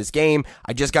gripes about this game,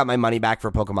 I just got my money back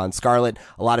for Pokemon Scarlet.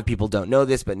 A lot of people don't know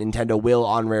this, but Nintendo will,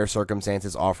 on rare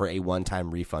circumstances, offer a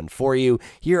one-time refund for you.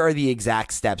 Here are the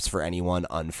exact steps for anyone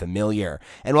unfamiliar.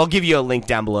 And we'll give you a link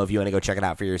down below if you want to go check it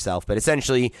out for yourself. But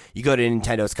essentially, you go to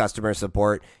Nintendo's customer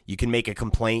support, you can make a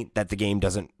complaint that the game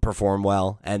doesn't perform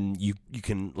well, and you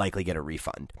can likely get a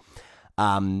refund.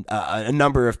 A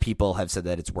number of people have said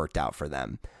that it's worked out for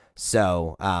them.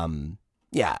 So,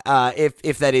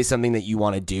 if that is something that you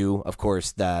want to do, of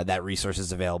course, that resource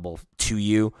is available to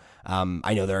you.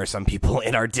 I know there are some people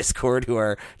in our Discord who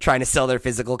are trying to sell their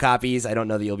physical copies. I don't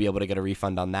know that you'll be able to get a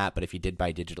refund on that, but if you did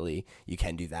buy digitally, you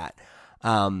can do that.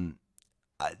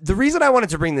 The reason I wanted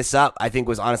to bring this up, I think,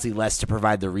 was honestly less to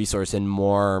provide the resource and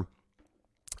more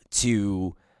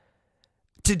to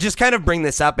just kind of bring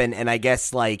this up and I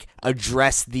guess like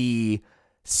address the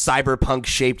cyberpunk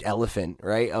shaped elephant,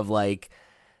 right? Of like,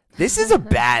 this is a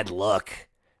bad look.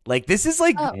 Like, this is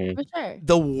like for sure.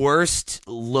 the worst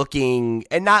looking,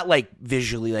 and not like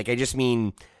visually, like I just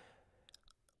mean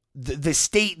the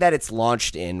state that it's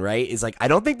launched in, right? Is like, I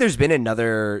don't think there's been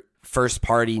another first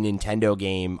party Nintendo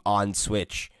game on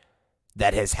Switch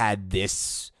that has had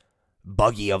this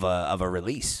buggy of a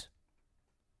release.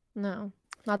 No.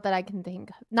 Not that I can think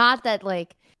of. Not that,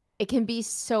 like, it can be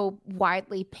so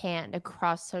widely panned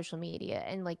across social media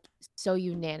and, like, so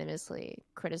unanimously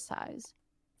criticized.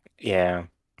 Yeah.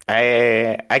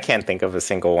 I can't think of a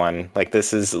single one. Like,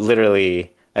 this is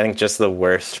literally, I think, just the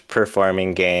worst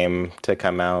performing game to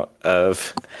come out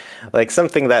of, like,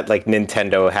 something that, like,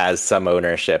 Nintendo has some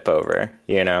ownership over,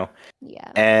 you know?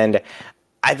 Yeah. And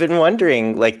I've been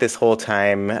wondering, like, this whole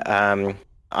time,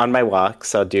 on my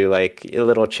walks, I'll do like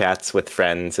little chats with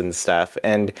friends and stuff.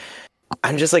 And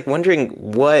I'm just like wondering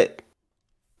what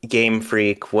Game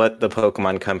Freak, what the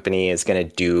Pokemon Company is going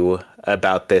to do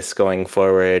about this going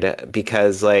forward.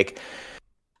 Because like,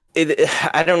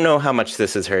 I don't know how much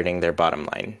this is hurting their bottom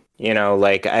line. You know,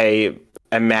 like I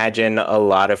imagine a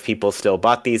lot of people still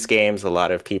bought these games. A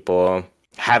lot of people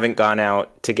haven't gone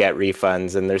out to get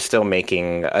refunds and they're still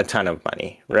making a ton of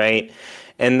money, right?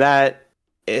 And that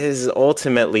is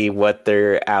ultimately what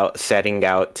they're setting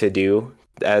out to do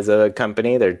as a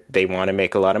company. They want to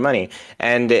make a lot of money,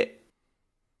 and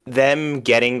them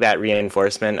getting that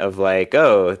reinforcement of like,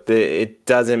 it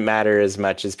doesn't matter as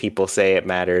much as people say it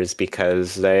matters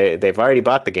because they've already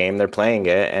bought the game, they're playing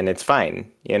it, and it's fine,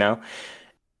 you know.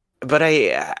 But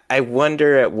I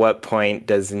wonder at what point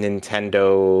does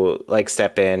Nintendo like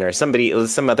step in, or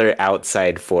some other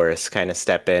outside force kind of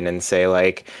step in and say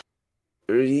like,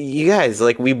 you guys,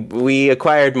 like we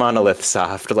acquired Monolith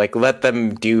Soft, like let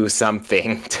them do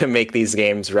something to make these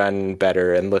games run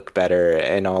better and look better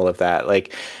and all of that.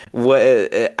 Like, what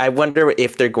I wonder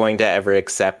if they're going to ever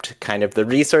accept kind of the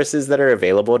resources that are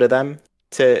available to them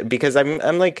because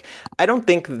I'm like, I don't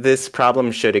think this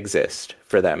problem should exist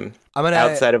for them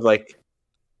outside of like.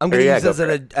 I'm going to use this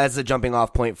as a jumping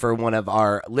off point for one of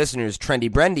our listeners, Trendy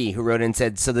Brendy, who wrote in and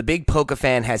said, so the big Poke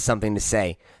fan has something to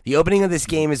say. The opening of this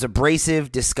game is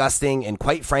abrasive, disgusting, and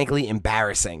quite frankly,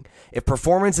 embarrassing. If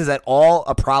performance is at all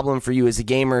a problem for you as a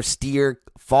gamer, steer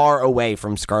far away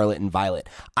from Scarlet and Violet.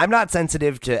 I'm not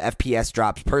sensitive to FPS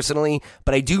drops personally,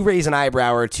 but I do raise an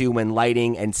eyebrow or two when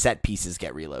lighting and set pieces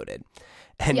get reloaded.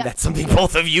 And that's something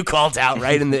both of you called out,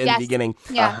 right, in the beginning.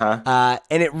 Yeah.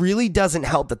 And it really doesn't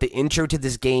help that the intro to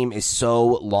this game is so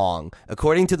long.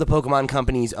 According to the Pokemon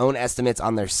Company's own estimates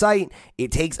on their site,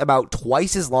 it takes about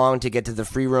twice as long to get to the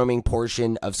free-roaming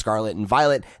portion of Scarlet and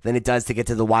Violet than it does to get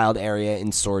to the wild area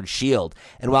in Sword Shield.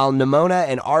 And while Nemona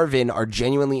and Arven are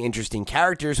genuinely interesting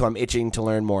characters who I'm itching to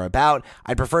learn more about,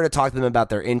 I'd prefer to talk to them about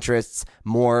their interests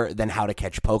more than how to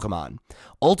catch Pokemon.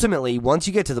 Ultimately, once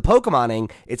you get to the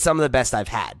Pokemoning, it's some of the best I've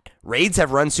had. Raids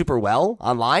have run super well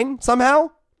online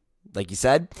somehow, like you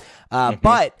said.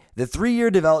 But the 3-year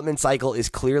development cycle is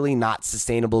clearly not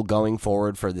sustainable going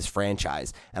forward for this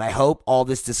franchise. And I hope all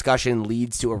this discussion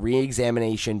leads to a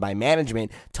re-examination by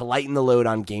management to lighten the load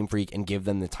on Game Freak and give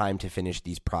them the time to finish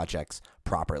these projects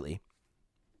properly.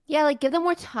 Yeah, like give them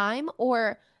more time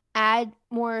or add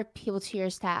more people to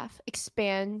your staff.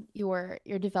 Expand your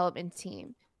development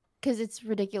team. Because it's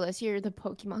ridiculous. You're the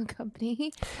Pokemon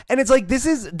Company. And it's like,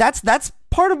 that's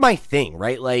part of my thing,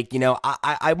 right? Like, you know,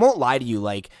 I won't lie to you.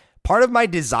 Like, part of my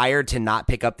desire to not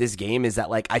pick up this game is that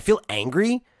like I feel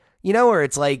angry, you know, or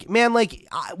it's like, man, like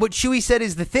what Chewy said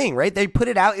is the thing, right? They put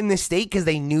it out in this state because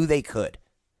they knew they could.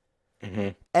 Mm-hmm.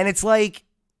 And it's like,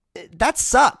 that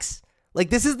sucks. Like,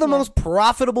 this is the most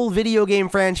profitable video game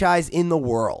franchise in the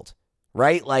world,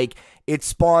 right? Like, it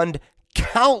spawned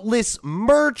countless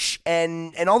merch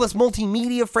and all this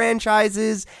multimedia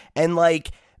franchises. And,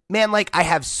 like, man, like, I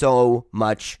have so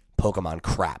much Pokemon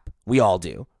crap. We all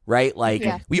do, right? Like,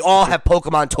 we all have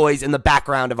Pokemon toys in the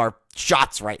background of our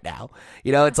shots right now.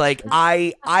 You know, it's like,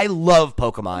 I love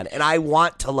Pokemon, and I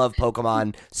want to love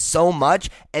Pokemon so much,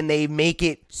 and they make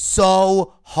it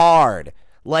so hard.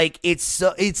 Like, it's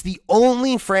the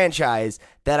only franchise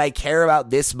that I care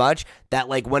about this much that,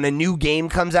 like, when a new game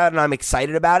comes out and I'm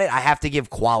excited about it, I have to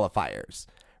give qualifiers,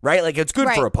 right? Like, it's good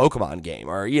for a Pokemon game,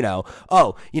 or,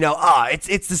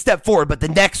 it's the step forward, but the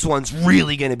next one's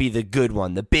really going to be the good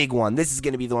one, the big one. This is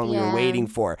going to be the one we were waiting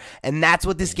for. And that's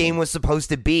what this game was supposed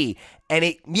to be. And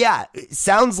it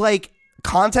sounds like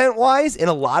content-wise, in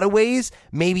a lot of ways,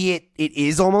 maybe it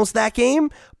is almost that game,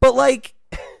 but, like,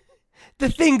 the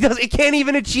thing it can't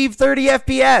even achieve 30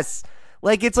 FPS.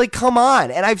 Like, it's like, come on.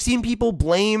 And I've seen people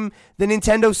blame the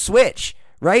Nintendo Switch,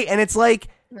 right? And it's like,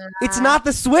 it's not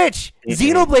the Switch.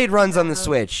 Xenoblade runs on the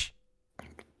Switch.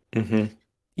 Mm-hmm.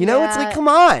 You know, it's like, come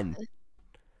on.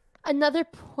 Another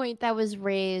point that was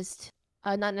raised,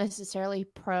 not necessarily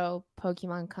pro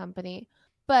Pokemon Company,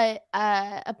 but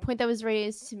a point that was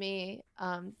raised to me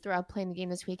throughout playing the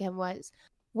game this weekend was,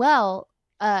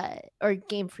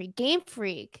 Game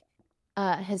Freak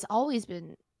has always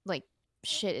been like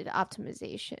shit at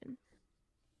optimization.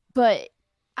 But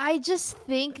I just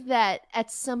think that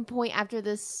at some point after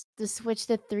the switch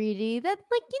to 3D, that,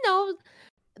 like, you know,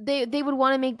 they would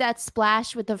want to make that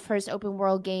splash with the first open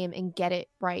world game and get it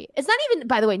right. It's not even,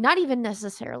 by the way, not even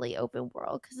necessarily open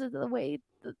world because of the way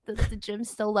the gym's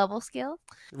still level scale.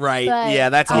 Right. But, yeah,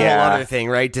 that's a whole other thing,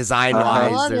 right? Design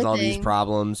wise, there's all these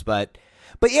problems. But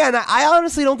yeah, and I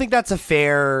honestly don't think that's a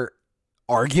fair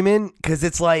argument, because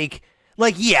it's like,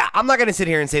 yeah, I'm not gonna sit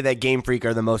here and say that Game Freak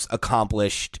are the most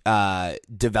accomplished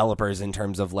developers in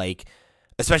terms of, like,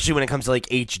 especially when it comes to, like,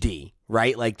 HD,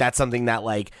 right? Like, that's something that,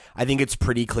 like, I think it's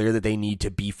pretty clear that they need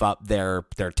to beef up their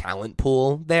talent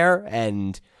pool there,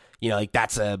 and, you know, like,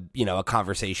 that's a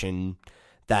conversation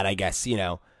that I guess, you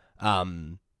know,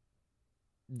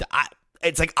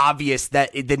 it's like obvious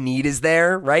that the need is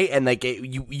there, right? And like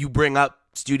you bring up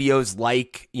studios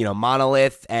like, you know,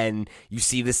 Monolith, and you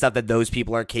see the stuff that those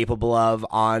people are capable of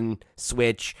on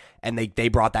Switch, and they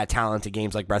brought that talent to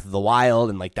games like Breath of the Wild,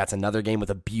 and like that's another game with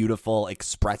a beautiful,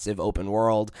 expressive open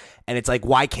world. And it's like,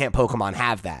 why can't Pokemon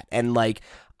have that? And like,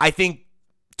 I think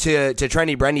to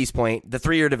Trendy Brendy's point, the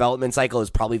 3-year development cycle is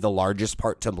probably the largest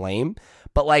part to blame.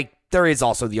 But like, there is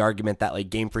also the argument that like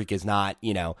Game Freak is not,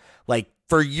 you know, like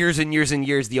for years and years and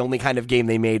years, the only kind of game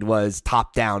they made was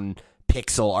top-down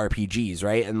pixel RPGs,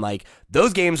 right? And like,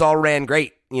 those games all ran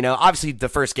great. You know, obviously the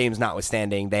first games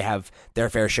notwithstanding, they have their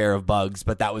fair share of bugs,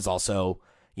 but that was also,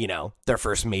 you know, their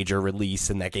first major release,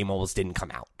 and that game almost didn't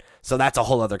come out. So that's a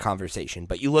whole other conversation.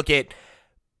 But you look at,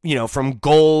 you know, from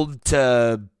Gold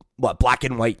to Black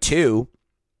and White 2,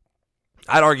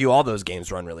 I'd argue all those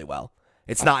games run really well.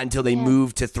 It's not until they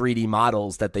moved to 3D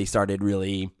models that they started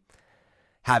really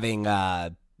having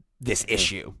this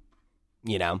issue,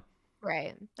 you know?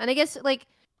 Right. And I guess, like,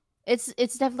 it's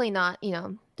definitely not, you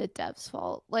know, the dev's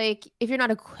fault. Like, if you're not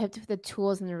equipped with the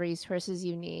tools and the resources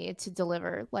you need to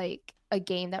deliver, like, a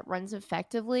game that runs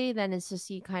effectively, then it's just,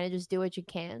 you kind of just do what you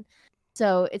can.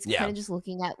 So it's kind of just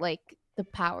looking at, like, the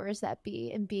powers that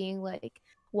be and being like,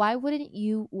 why wouldn't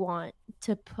you want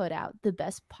to put out the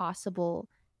best possible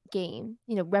game?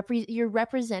 You know, you're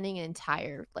representing an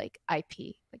entire like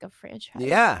IP, like a franchise.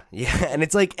 Yeah, and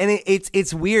it's like, and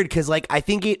it's weird because like I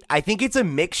think it's a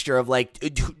mixture of like,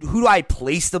 who do I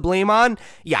place the blame on?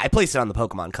 Yeah, I place it on the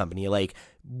Pokemon Company. Like,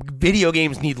 video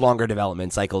games need longer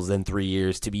development cycles than 3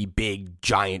 years to be big,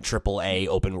 giant AAA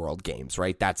open world games,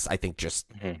 right? That's, I think, just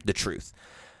the truth.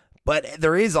 But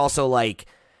there is also like,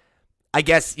 I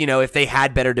guess, you know, if they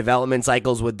had better development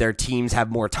cycles, would their teams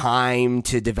have more time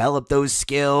to develop those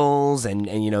skills and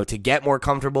you know, to get more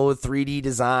comfortable with 3D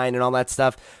design and all that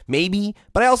stuff? Maybe.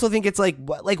 But I also think it's like,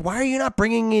 why are you not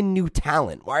bringing in new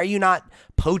talent? Why are you not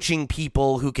poaching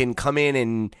people who can come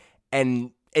in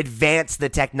and advance the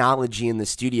technology in the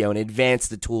studio and advance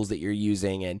the tools that you're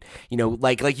using? And, you know,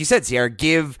 like you said, Sierra,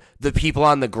 give the people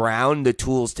on the ground the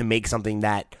tools to make something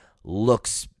that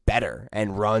looks better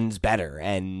and runs better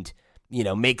and, you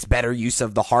know, makes better use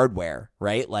of the hardware,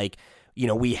 right? Like, you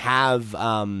know, we have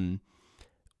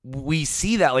we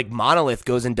see that like Monolith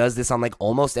goes and does this on like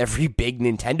almost every big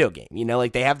Nintendo game, you know,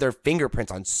 like they have their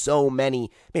fingerprints on so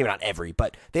many, maybe not every,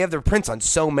 but they have their prints on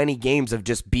so many games of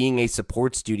just being a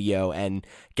support studio and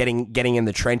getting in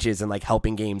the trenches and like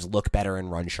helping games look better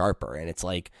and run sharper. And it's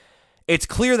like, it's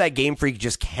clear that Game Freak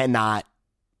just cannot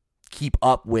keep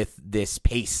up with this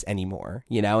pace anymore,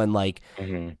 you know, and like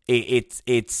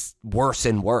it's worse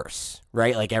and worse,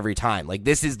 right? Like every time, like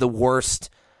this is the worst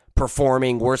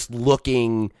performing, worst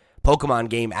looking Pokemon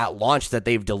game at launch that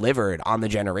they've delivered on the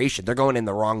generation. They're going in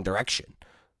the wrong direction.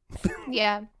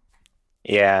 Yeah.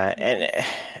 Yeah, and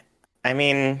I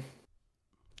mean,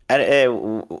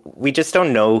 we just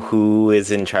don't know who is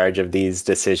in charge of these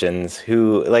decisions.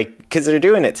 Who, like, because they're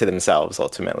doing it to themselves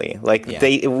ultimately. Like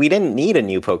we didn't need a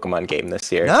new Pokemon game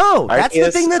this year. No, that's the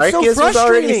thing that's so Arceus frustrating. was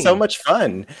already so much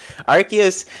fun.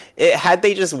 Arceus, had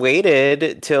they just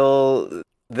waited till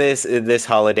this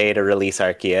holiday to release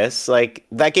Arceus, like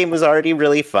that game was already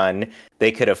really fun.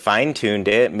 They could have fine-tuned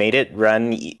it, made it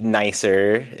run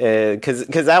nicer, because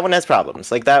that one has problems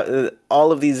like that.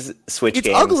 All of these Switch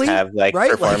games ugly, have like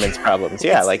right? performance problems.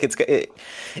 Yeah, like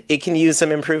it can use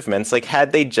some improvements. Like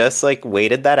had they just like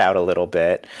waited that out a little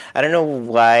bit, I don't know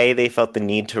why they felt the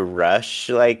need to rush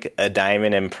like a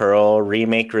Diamond and Pearl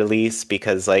remake release,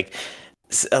 because like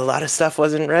a lot of stuff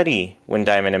wasn't ready when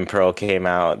Diamond and Pearl came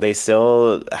out. They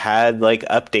still had like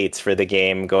updates for the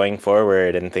game going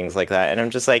forward and things like that. And I'm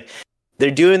just like, they're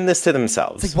doing this to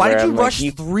themselves. It's like, why did you rush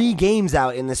 3 games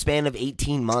out in the span of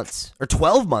 18 months or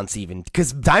 12 months even?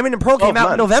 Because Diamond and Pearl came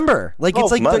out in November. Like it's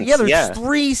like, there's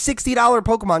 3 $60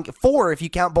 Pokemon, 4 if you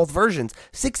count both versions,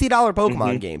 $60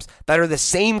 Pokemon games that are the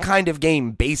same kind of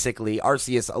game, basically.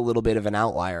 Arceus a little bit of an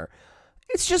outlier.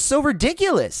 It's just so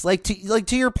ridiculous. Like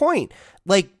to your point,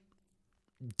 like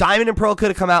Diamond and Pearl could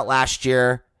have come out last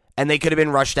year and they could have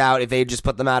been rushed out if they had just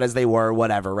put them out as they were,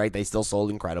 whatever, right? They still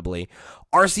sold incredibly.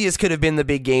 Arceus could have been the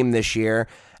big game this year,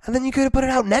 and then you could have put it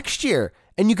out next year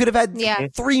and you could have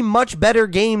had 3 much better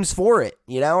games for it,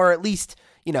 you know, or at least,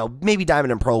 you know, maybe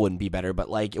Diamond and Pearl wouldn't be better, but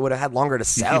like it would have had longer to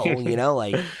sell, you know,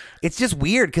 like it's just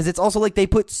weird because it's also like they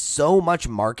put so much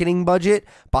marketing budget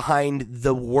behind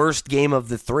the worst game of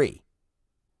the 3.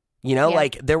 You know,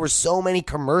 like there were so many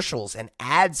commercials and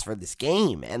ads for this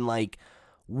game, and like,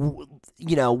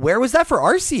 you know, where was that for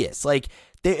Arceus? Like,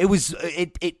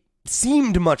 it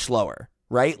seemed much lower,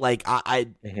 right? Like,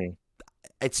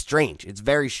 it's strange. It's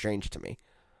very strange to me.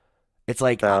 It's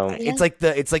like it's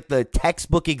like the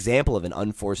textbook example of an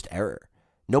unforced error.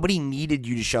 Nobody needed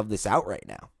you to shove this out right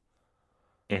now.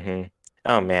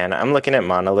 Oh man, I'm looking at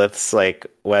Monolith's like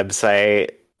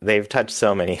website. They've touched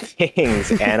so many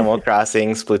things. Animal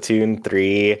Crossing, Splatoon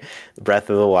 3, Breath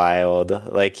of the Wild,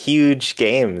 like huge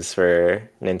games for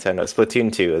Nintendo.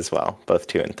 Splatoon 2 as well, both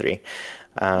 2 and 3.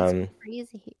 That's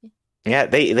crazy. Yeah,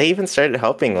 they even started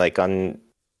helping like on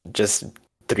just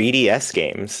 3DS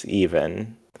games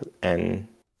even. And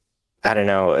I don't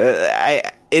know.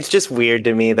 It's just weird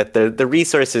to me that the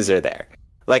resources are there.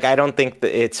 Like I don't think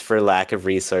that it's for lack of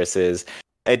resources.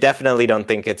 I definitely don't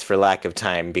think it's for lack of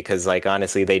time, because like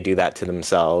honestly they do that to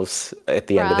themselves at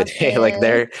the end of the day. Like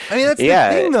they're that's the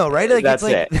thing though, right? Like that's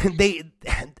it's like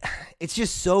it's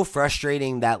just so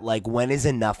frustrating that like when is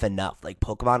enough? Like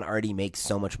Pokemon already makes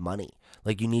so much money.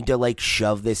 Like you need to like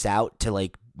shove this out to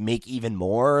like make even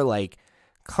more. Like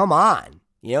come on.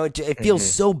 You know, it feels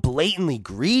so blatantly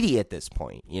greedy at this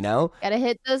point, you know? Gotta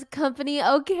hit those company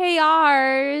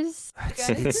OKRs.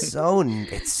 It's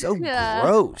so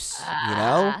gross, you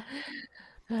know?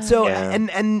 So,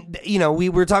 and you know, we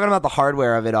were talking about the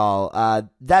hardware of it all.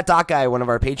 That Doc guy, one of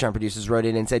our Patreon producers, wrote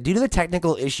in and said, due to the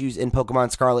technical issues in Pokemon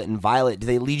Scarlet and Violet, do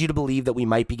they lead you to believe that we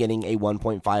might be getting a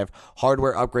 1.5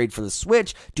 hardware upgrade for the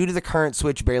Switch due to the current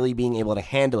Switch barely being able to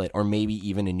handle it, or maybe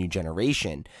even a new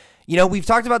generation? You know, we've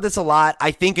talked about this a lot.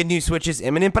 I think a new Switch is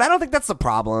imminent, but I don't think that's the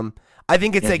problem. I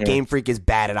think it's that Game Freak is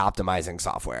bad at optimizing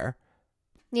software.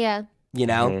 Yeah. You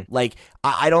know, like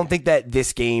I don't think that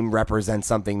this game represents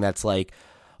something that's like,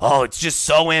 oh, it's just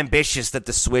so ambitious that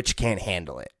the Switch can't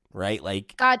handle it, right?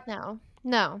 Like, God, no.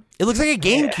 It looks like a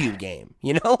GameCube game,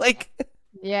 you know, like.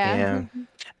 Yeah.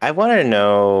 I want to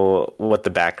know what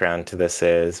the background to this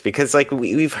is, because like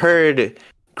we've heard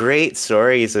great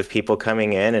stories of people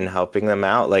coming in and helping them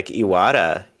out, like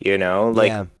Iwata, you know,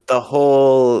 like the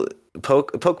whole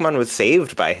Pokemon was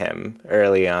saved by him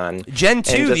early on. Gen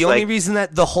 2, the only reason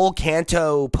that the whole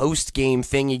Kanto post-game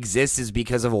thing exists is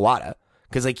because of Iwata.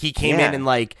 Because like he came in and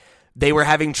like they were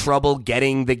having trouble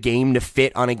getting the game to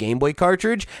fit on a Game Boy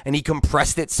cartridge, and he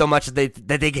compressed it so much that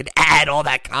they could add all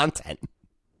that content.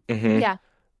 Yeah.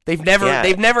 They've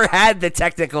never had the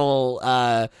technical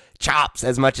chops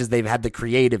as much as they've had the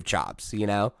creative chops, you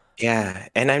know? Yeah,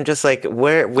 and I'm just like,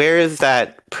 where is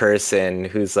that person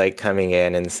who's like coming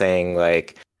in and saying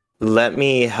like, let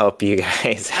me help you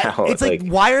guys out? It's like,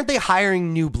 why aren't they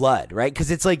hiring new blood, right? Because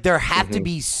it's like there have to Mhm.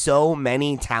 be so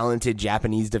many talented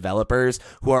Japanese developers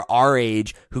who are our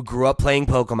age, who grew up playing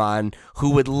Pokemon,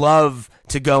 who would love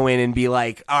to go in and be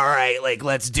like, all right, like,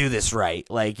 let's do this right.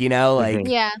 Like, you know, like, Mhm.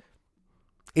 Yeah.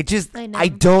 it just, I know. I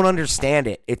don't understand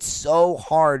it. It's so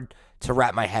hard to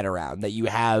wrap my head around that you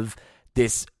have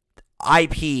this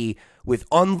IP with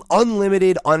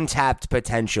unlimited, untapped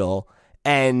potential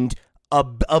and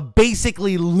a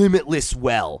basically limitless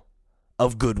well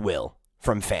of goodwill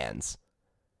from fans,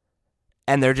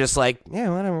 and they're just like, yeah,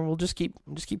 whatever. We'll just keep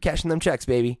cashing them checks,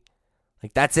 baby.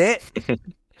 Like that's it.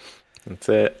 That's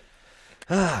it,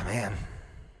 Oh man.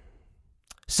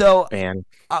 So man.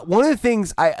 one of the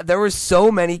things there were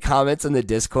so many comments in the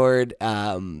Discord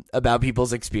about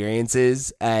people's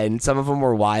experiences, and some of them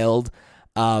were wild.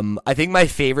 I think my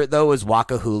favorite though was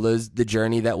Wakahula's the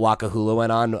journey that Wakahula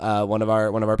went on. One of our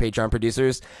Patreon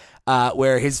producers,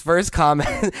 where his first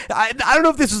comment. I don't know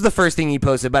if this was the first thing he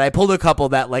posted, but I pulled a couple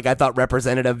that like I thought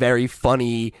represented a very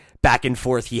funny back and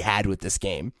forth he had with this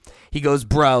game. He goes,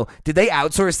 "Bro, did they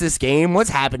outsource this game? What's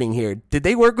happening here? Did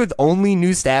they work with only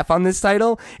new staff on this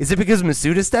title? Is it because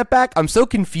Masuda stepped back? I'm so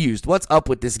confused. What's up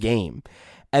with this game?"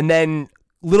 And then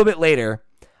a little bit later,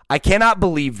 I cannot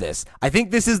believe this. I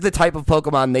think this is the type of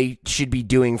Pokemon they should be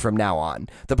doing from now on.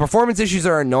 The performance issues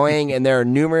are annoying, and there are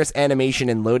numerous animation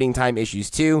and loading time issues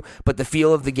too, but the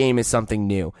feel of the game is something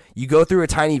new. You go through a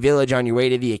tiny village on your way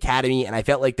to the academy, and I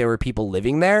felt like there were people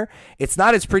living there. It's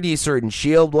not as pretty as Sword and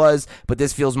Shield was, but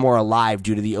this feels more alive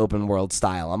due to the open world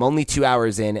style. I'm only 2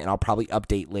 hours in, and I'll probably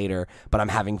update later, but I'm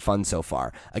having fun so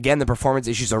far. Again, the performance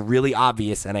issues are really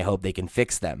obvious, and I hope they can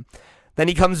fix them. Then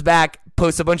he comes back,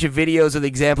 posts a bunch of videos with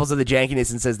examples of the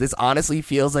jankiness and says, "This honestly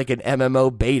feels like an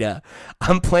MMO beta.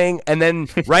 I'm playing," and then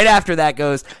right after that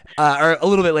goes, or a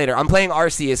little bit later, "I'm playing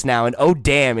Arceus now, and oh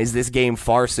damn, is this game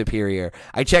far superior.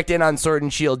 I checked in on Sword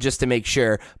and Shield just to make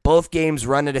sure. Both games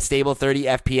run at a stable 30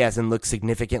 FPS and look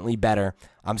significantly better.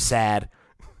 I'm sad."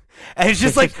 And it's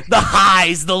just like the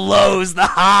highs, the lows, the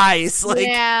highs. Like,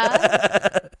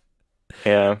 Yeah.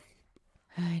 Yeah.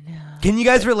 I know. can you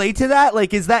guys relate to that?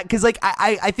 Like, is that because like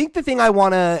I think the thing I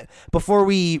want to before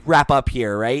we wrap up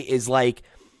here, right, is like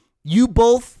you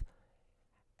both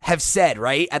have said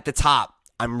right at the top,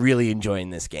 I'm really enjoying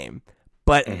this game,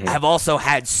 but have also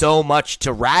had so much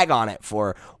to rag on it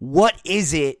for. What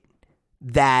is it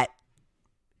that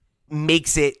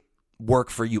makes it work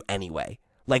for you anyway?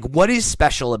 Like, what is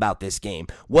special about this game?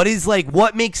 What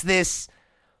makes this?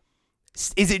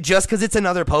 Is it just because it's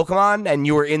another Pokemon and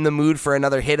you were in the mood for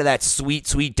another hit of that sweet,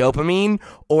 sweet dopamine?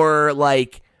 Or,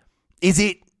 like, is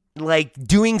it, like,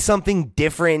 doing something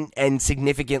different and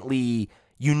significantly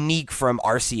unique from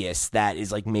Arceus that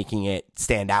is, like, making it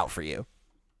stand out for you?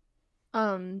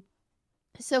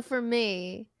 So for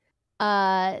me,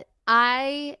 it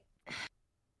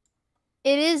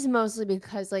is mostly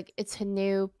because, like, it's a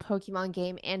new Pokemon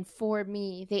game, and for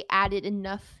me, they added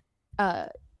enough,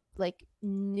 like,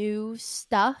 new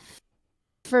stuff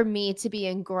for me to be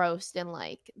engrossed in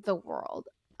like the world.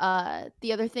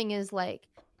 The other thing is like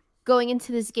going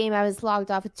into this game, I was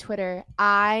logged off of Twitter.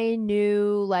 I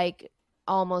knew like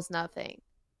almost nothing,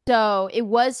 so it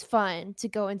was fun to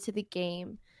go into the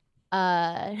game.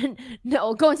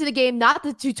 No, go into the game, not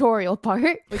the tutorial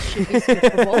part, which should be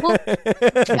skippable.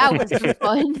 That was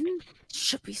fun.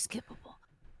 Should be skippable.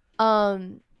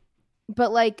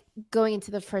 But like going into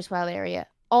the first wild area.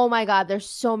 Oh my god, there's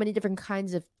so many different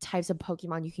types of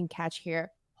Pokemon you can catch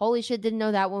here. Holy shit, didn't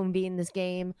know that one would be in this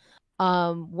game.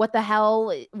 What the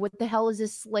hell is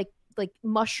this like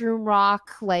mushroom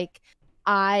rock? Like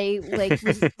I like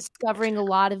was discovering a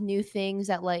lot of new things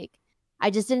that like I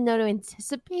just didn't know to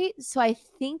anticipate. So I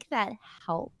think that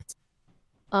helped.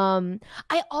 I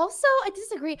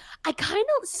disagree.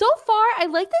 So far I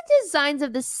like the designs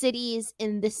of the cities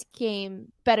in this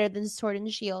game better than Sword and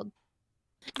Shield.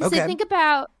 Because I think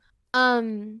about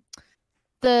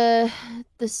the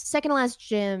second to last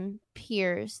gym,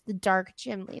 Piers, the dark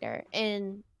gym leader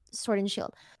in Sword and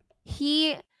Shield.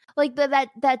 He like that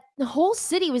the whole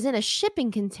city was in a shipping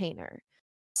container.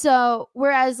 So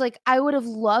whereas like I would have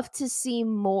loved to see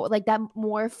more like that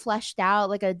more fleshed out,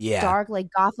 like a dark like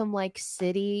Gotham like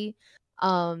city.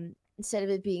 Instead of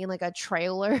it being like a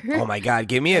trailer. Oh my god,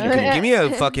 give me a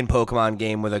fucking Pokemon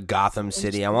game with a Gotham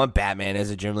City. I want Batman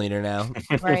as a gym leader now.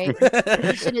 Right.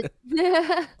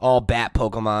 All bat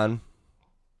Pokemon.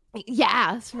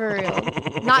 Yeah, for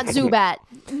real. Not Zubat.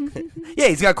 Yeah,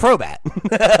 he's got Crobat.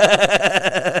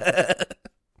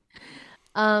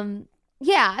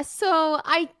 Yeah, so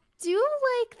I do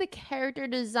like the character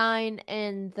design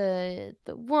and the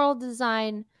world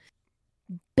design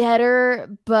better,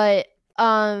 but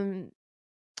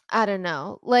I don't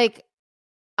know. Like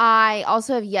I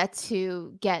also have yet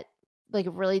to get like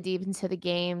really deep into the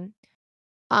game.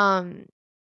 Um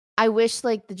I wish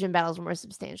like the gym battles were more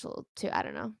substantial too. I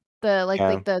don't know.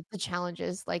 Yeah. The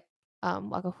challenges like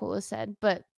Wakahula said,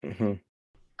 but Hmm.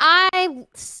 I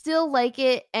still like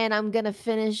it and I'm going to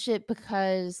finish it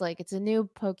because like it's a new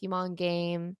Pokemon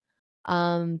game.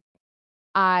 Um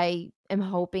I am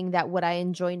hoping that what I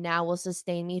enjoy now will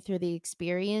sustain me through the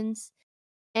experience.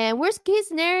 And worst case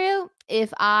scenario,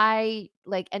 if I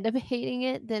like end up hating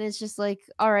it, then it's just like,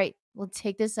 all right, we'll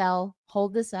take this L,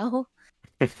 hold this L.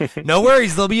 No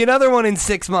worries, there'll be another one in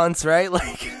 6 months, right?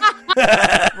 Like,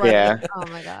 Yeah. Oh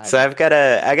my god. So I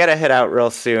gotta head out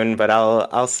real soon, but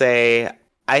I'll say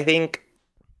I think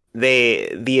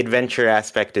the adventure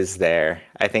aspect is there.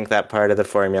 I think that part of the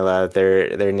formula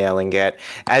they're nailing it.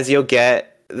 As you'll get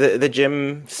the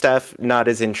gym stuff not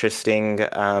as interesting.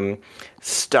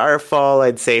 Starfall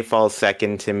I'd say falls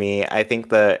second to me. I think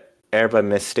the Herba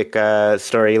Mystica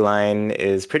storyline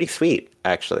is pretty sweet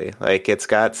actually. Like it's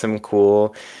got some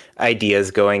cool ideas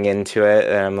going into it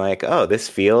and I'm like, "Oh, this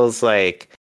feels like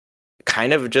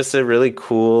kind of just a really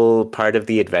cool part of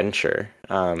the adventure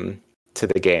to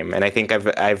the game." And I think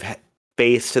I've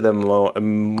faced them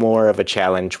more of a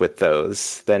challenge with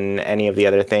those than any of the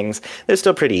other things. They're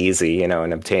still pretty easy, you know,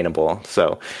 and obtainable.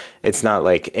 So it's not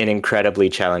like an incredibly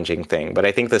challenging thing. But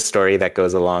I think the story that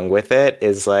goes along with it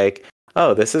is like,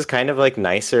 oh, this is kind of like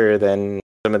nicer than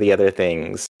some of the other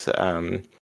things.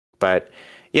 But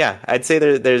yeah, I'd say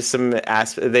there's some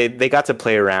they got to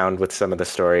play around with some of the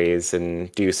stories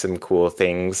and do some cool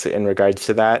things in regards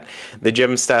to that. The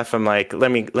gym stuff, I'm like,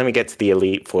 let me get to the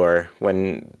Elite Four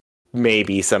when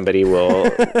maybe somebody will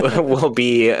will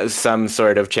be some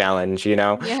sort of challenge, you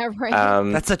know? Yeah,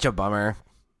 right. that's such a bummer.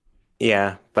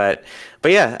 Yeah, but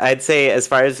yeah, I'd say as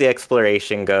far as the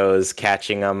exploration goes,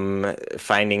 catching them,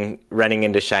 running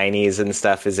into shinies and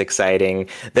stuff is exciting.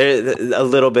 There's a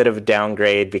little bit of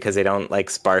downgrade because they don't like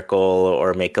sparkle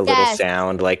or make a little Yes.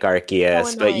 sound like Arceus,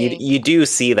 So but annoying. you do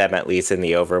see them at least in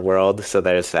the overworld, so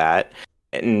there's that.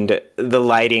 And the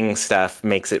lighting stuff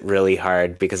makes it really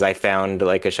hard because I found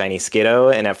like a shiny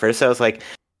Skiddo, and at first I was like,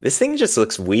 this thing just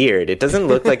looks weird. It doesn't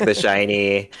look like the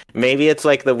shiny. Maybe it's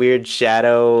like the weird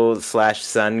shadow /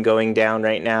 sun going down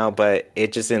right now, but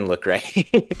it just didn't look right.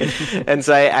 And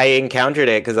so I encountered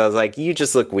it because I was like, you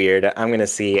just look weird. I'm going to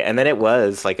see. And then it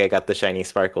was like I got the shiny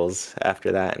sparkles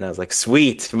after that. And I was like,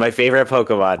 sweet, my favorite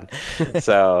Pokemon.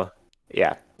 So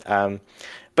yeah.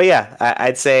 But yeah,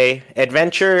 I'd say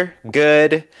adventure,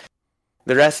 good.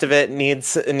 The rest of it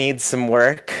needs some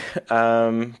work.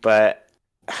 But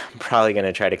I'm probably going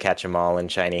to try to catch them all in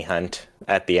Shiny Hunt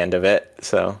at the end of it.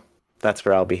 So that's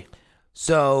where I'll be.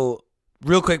 So,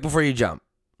 real quick before you jump,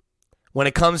 when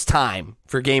it comes time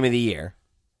for Game of the Year,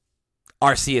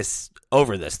 Arceus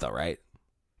over this though, right?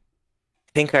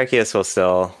 I think Arceus will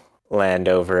still land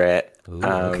over it. Ooh,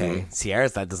 okay.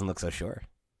 Sierra's that doesn't look so sure.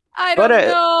 I don't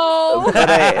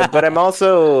know. But I'm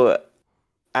also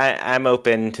I'm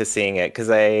open to seeing it because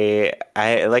I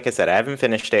like I said, I haven't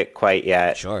finished it quite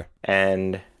yet. Sure.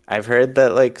 And I've heard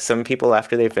that like some people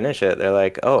after they finish it, they're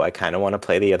like, "Oh, I kind of want to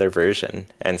play the other version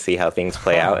and see how things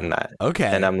play out in that." Okay.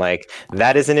 And I'm like,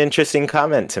 that is an interesting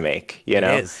comment to make, you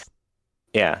know? It is.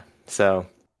 Yeah. So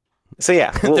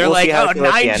yeah, They're we'll like, see how oh, it goes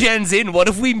at the 9 end. gens in. What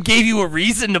if we gave you a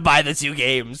reason to buy the 2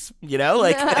 games? You know,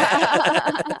 like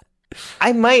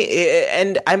I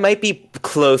might be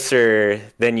closer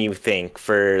than you think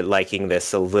for liking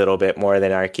this a little bit more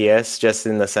than Arceus, just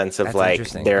in the sense of That's like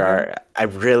interesting. I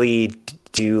really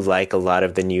do like a lot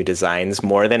of the new designs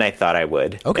more than I thought I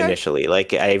would Okay. initially.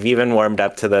 Like I've even warmed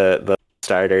up to the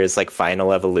starters like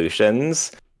Final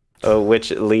Evolutions,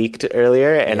 which leaked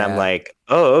earlier, and I'm Yeah. like,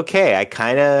 oh, okay,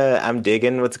 I'm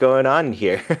digging what's going on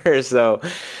here. So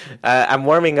I'm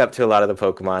warming up to a lot of the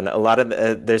Pokemon. A lot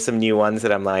of there's some new ones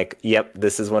that I'm like, yep,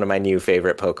 this is one of my new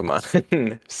favorite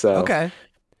Pokemon. So okay.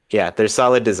 yeah, they're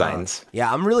solid designs.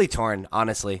 Yeah, I'm really torn,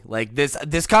 honestly. Like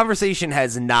this conversation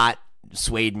has not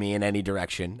swayed me in any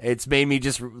direction. It's made me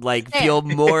just like feel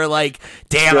more like,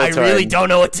 damn, Real I really torn. don't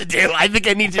know what to do. I think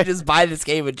I need to just buy this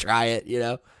game and try it, you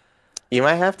know? You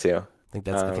might have to. I think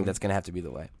that's gonna have to be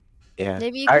the way. Yeah.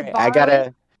 Maybe you All could right,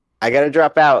 borrow I gotta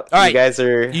drop out. All right, You guys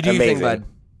are You do amazing. your thing,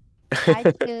 bud.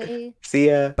 Hi, Chili. See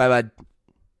ya. Bye, bud.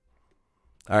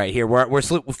 All right, here we're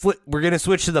gonna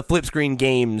switch to the flip screen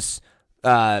games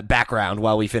background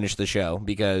while we finish the show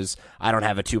because I don't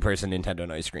have a 2-person Nintendo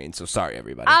noise screen. So sorry,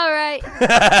 everybody. All right.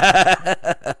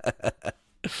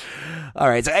 All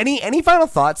right. So any final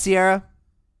thoughts, Sierra?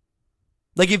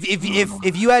 Like if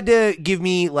you had to give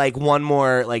me like one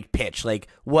more like pitch, like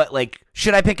what, like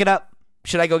should I pick it up?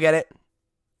 Should I go get it?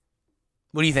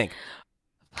 What do you think?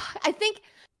 I think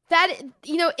that,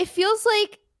 it feels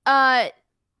like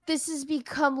this has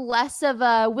become less of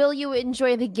a will you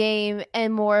enjoy the game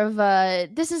and more of a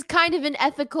this is kind of an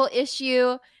ethical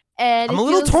issue. And I'm a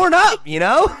little torn up,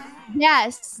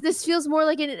 Yes, this feels more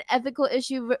like an ethical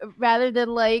issue rather than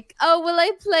like, oh, will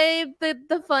I play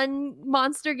the fun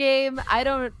monster game? I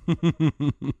don't.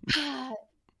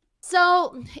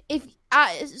 So,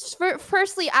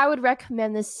 firstly, I would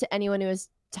recommend this to anyone who has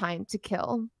time to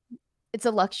kill. It's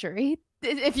a luxury.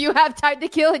 If you have time to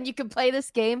kill and you can play this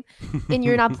game, and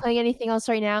you're not playing anything else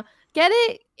right now, get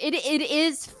it. It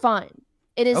is fun.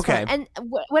 It is okay. fun. And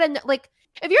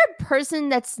if you're a person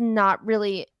that's not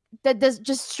really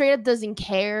just straight up doesn't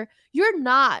care, you're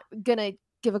not gonna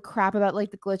give a crap about like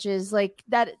the glitches like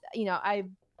that. I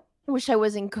wish I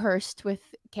wasn't cursed with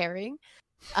caring.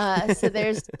 So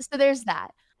there's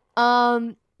that.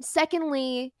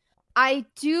 Secondly, I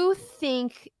do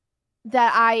think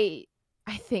that I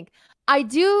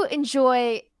do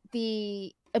enjoy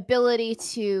the ability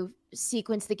to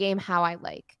sequence the game how I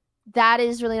like. That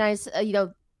is really nice.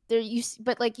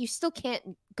 But like you still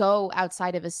can't go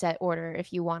outside of a set order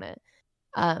if you want to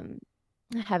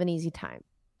have an easy time.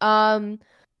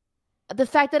 The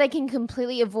fact that I can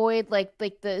completely avoid like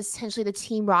the essentially the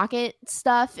Team Rocket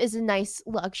stuff is a nice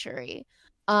luxury.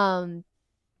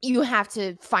 You have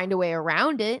to find a way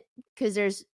around it because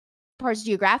there's parts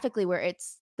geographically where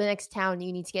it's the next town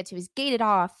you need to get to is gated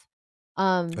off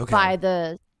by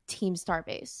the Team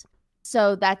Starbase.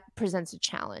 So that presents a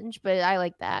challenge, but I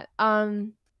like that.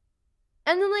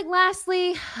 And then like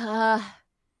lastly, I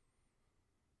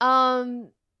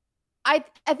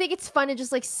think it's fun to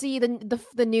just like see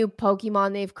the new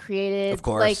Pokemon they've created. Of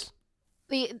course. Like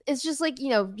it's just like,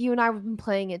 you and I have been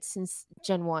playing it since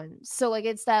Gen 1. So like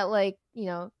it's that like,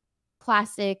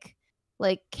 classic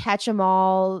like catch 'em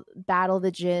all, battle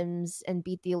the gyms and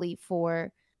beat the Elite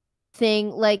Four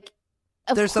thing. Like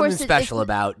there's something special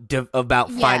about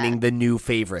finding the new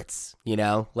favorites,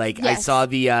 Like yes. I saw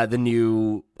the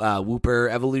new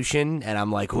Wooper evolution, and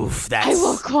I'm like, oof, that's. I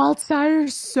love Quagsire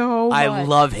so much. I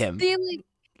love him.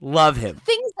 Love him.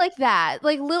 Things like that,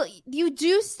 like you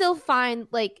do still find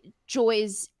like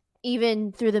joys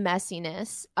even through the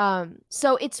messiness.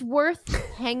 So it's worth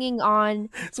hanging on.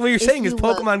 So what you're saying is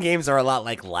Pokemon games are a lot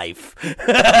like life.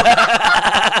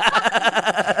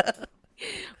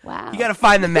 Wow. You gotta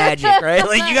find the magic, right?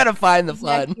 Like you gotta find the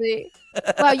fun. Exactly.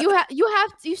 Well,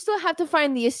 you still have to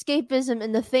find the escapism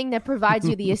in the thing that provides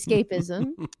you the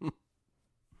escapism.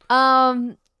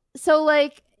 So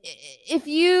like if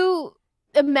you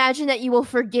imagine that you will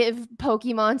forgive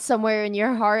Pokemon somewhere in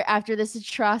your heart after this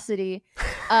atrocity,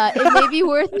 it may be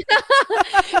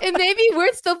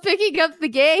worth still picking up the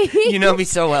game. You know me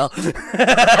so well.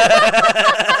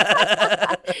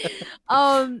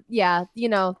 Yeah,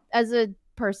 as a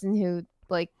person who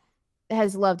like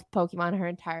has loved Pokemon her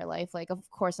entire life, like of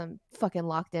course I'm fucking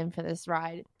locked in for this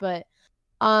ride. But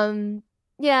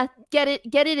yeah, get it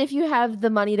if you have the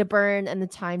money to burn and the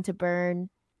time to burn,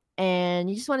 and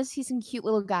you just want to see some cute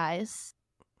little guys.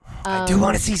 I do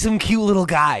want to see some cute little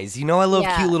guys. I love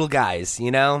cute little guys.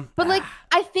 But like,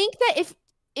 I think that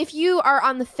if you are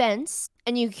on the fence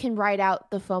and you can ride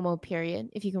out the FOMO period,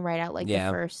 if you can ride out like the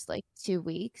first like 2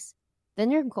 weeks,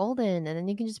 then you're golden, and then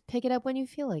you can just pick it up when you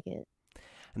feel like it.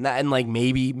 And like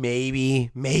maybe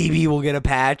we'll get a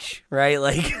patch, right?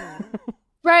 Like,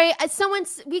 right?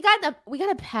 We got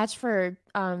a patch for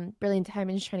Brilliant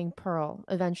Diamond Shining Pearl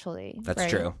eventually. That's right?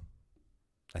 true.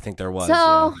 I think there was.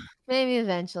 So maybe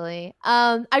eventually.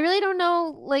 I really don't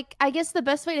know. Like, I guess the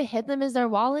best way to hit them is their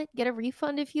wallet. Get a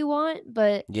refund if you want,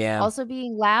 but also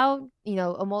being loud. A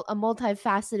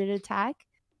multifaceted attack.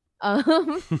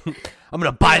 I'm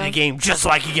gonna buy the game just so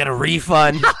I can get a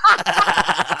refund.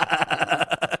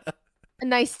 A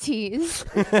nice tease.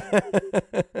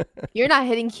 You're not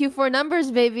hitting Q4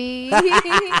 numbers, baby.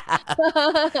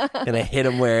 Gonna hit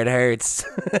them where it hurts.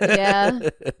 Yeah.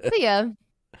 But yeah,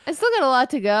 I still got a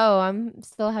lot to go. I'm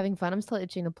still having fun. I'm still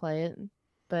itching to play it.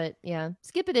 But yeah,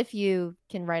 skip it if you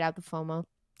can write out the FOMO.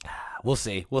 We'll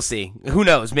see. Who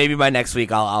knows? Maybe by next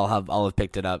week I'll have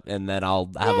picked it up, and then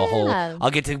I'll have a whole. I'll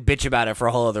get to bitch about it for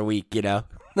a whole other week. Yeah.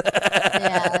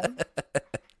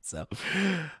 So,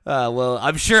 well,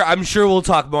 I'm sure we'll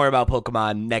talk more about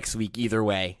Pokemon next week either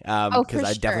way. Because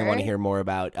I definitely want to hear more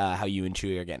about how you and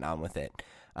Chewy are getting on with it.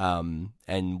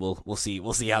 And we'll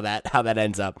see how that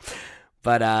ends up.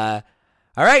 But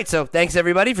All right, so thanks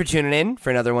everybody for tuning in for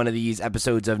another one of these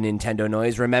episodes of Nintendo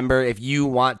Noise. Remember, if you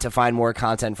want to find more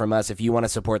content from us, if you want to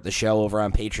support the show over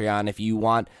on Patreon, if you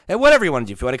want, whatever you want to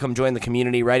do, if you want to come join the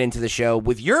community right into the show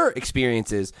with your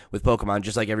experiences with Pokemon,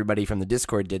 just like everybody from the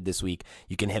Discord did this week,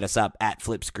 you can hit us up at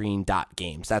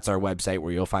flipscreen.games. That's our website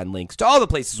where you'll find links to all the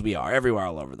places we are, everywhere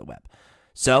all over the web.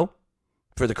 So,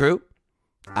 for the crew,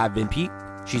 I've been Pete.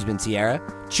 She's been Sierra.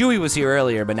 Chewy was here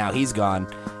earlier, but now he's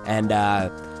gone. And,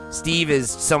 Steve is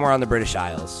somewhere on the British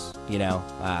Isles, you know.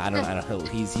 I don't know.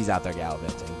 He's out there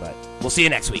gallivanting, but we'll see you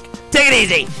next week. Take it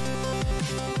easy.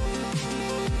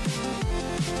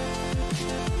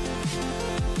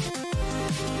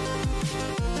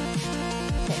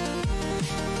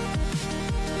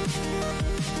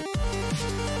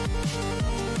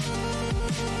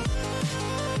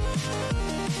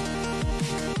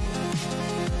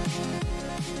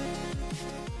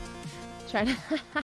 Try to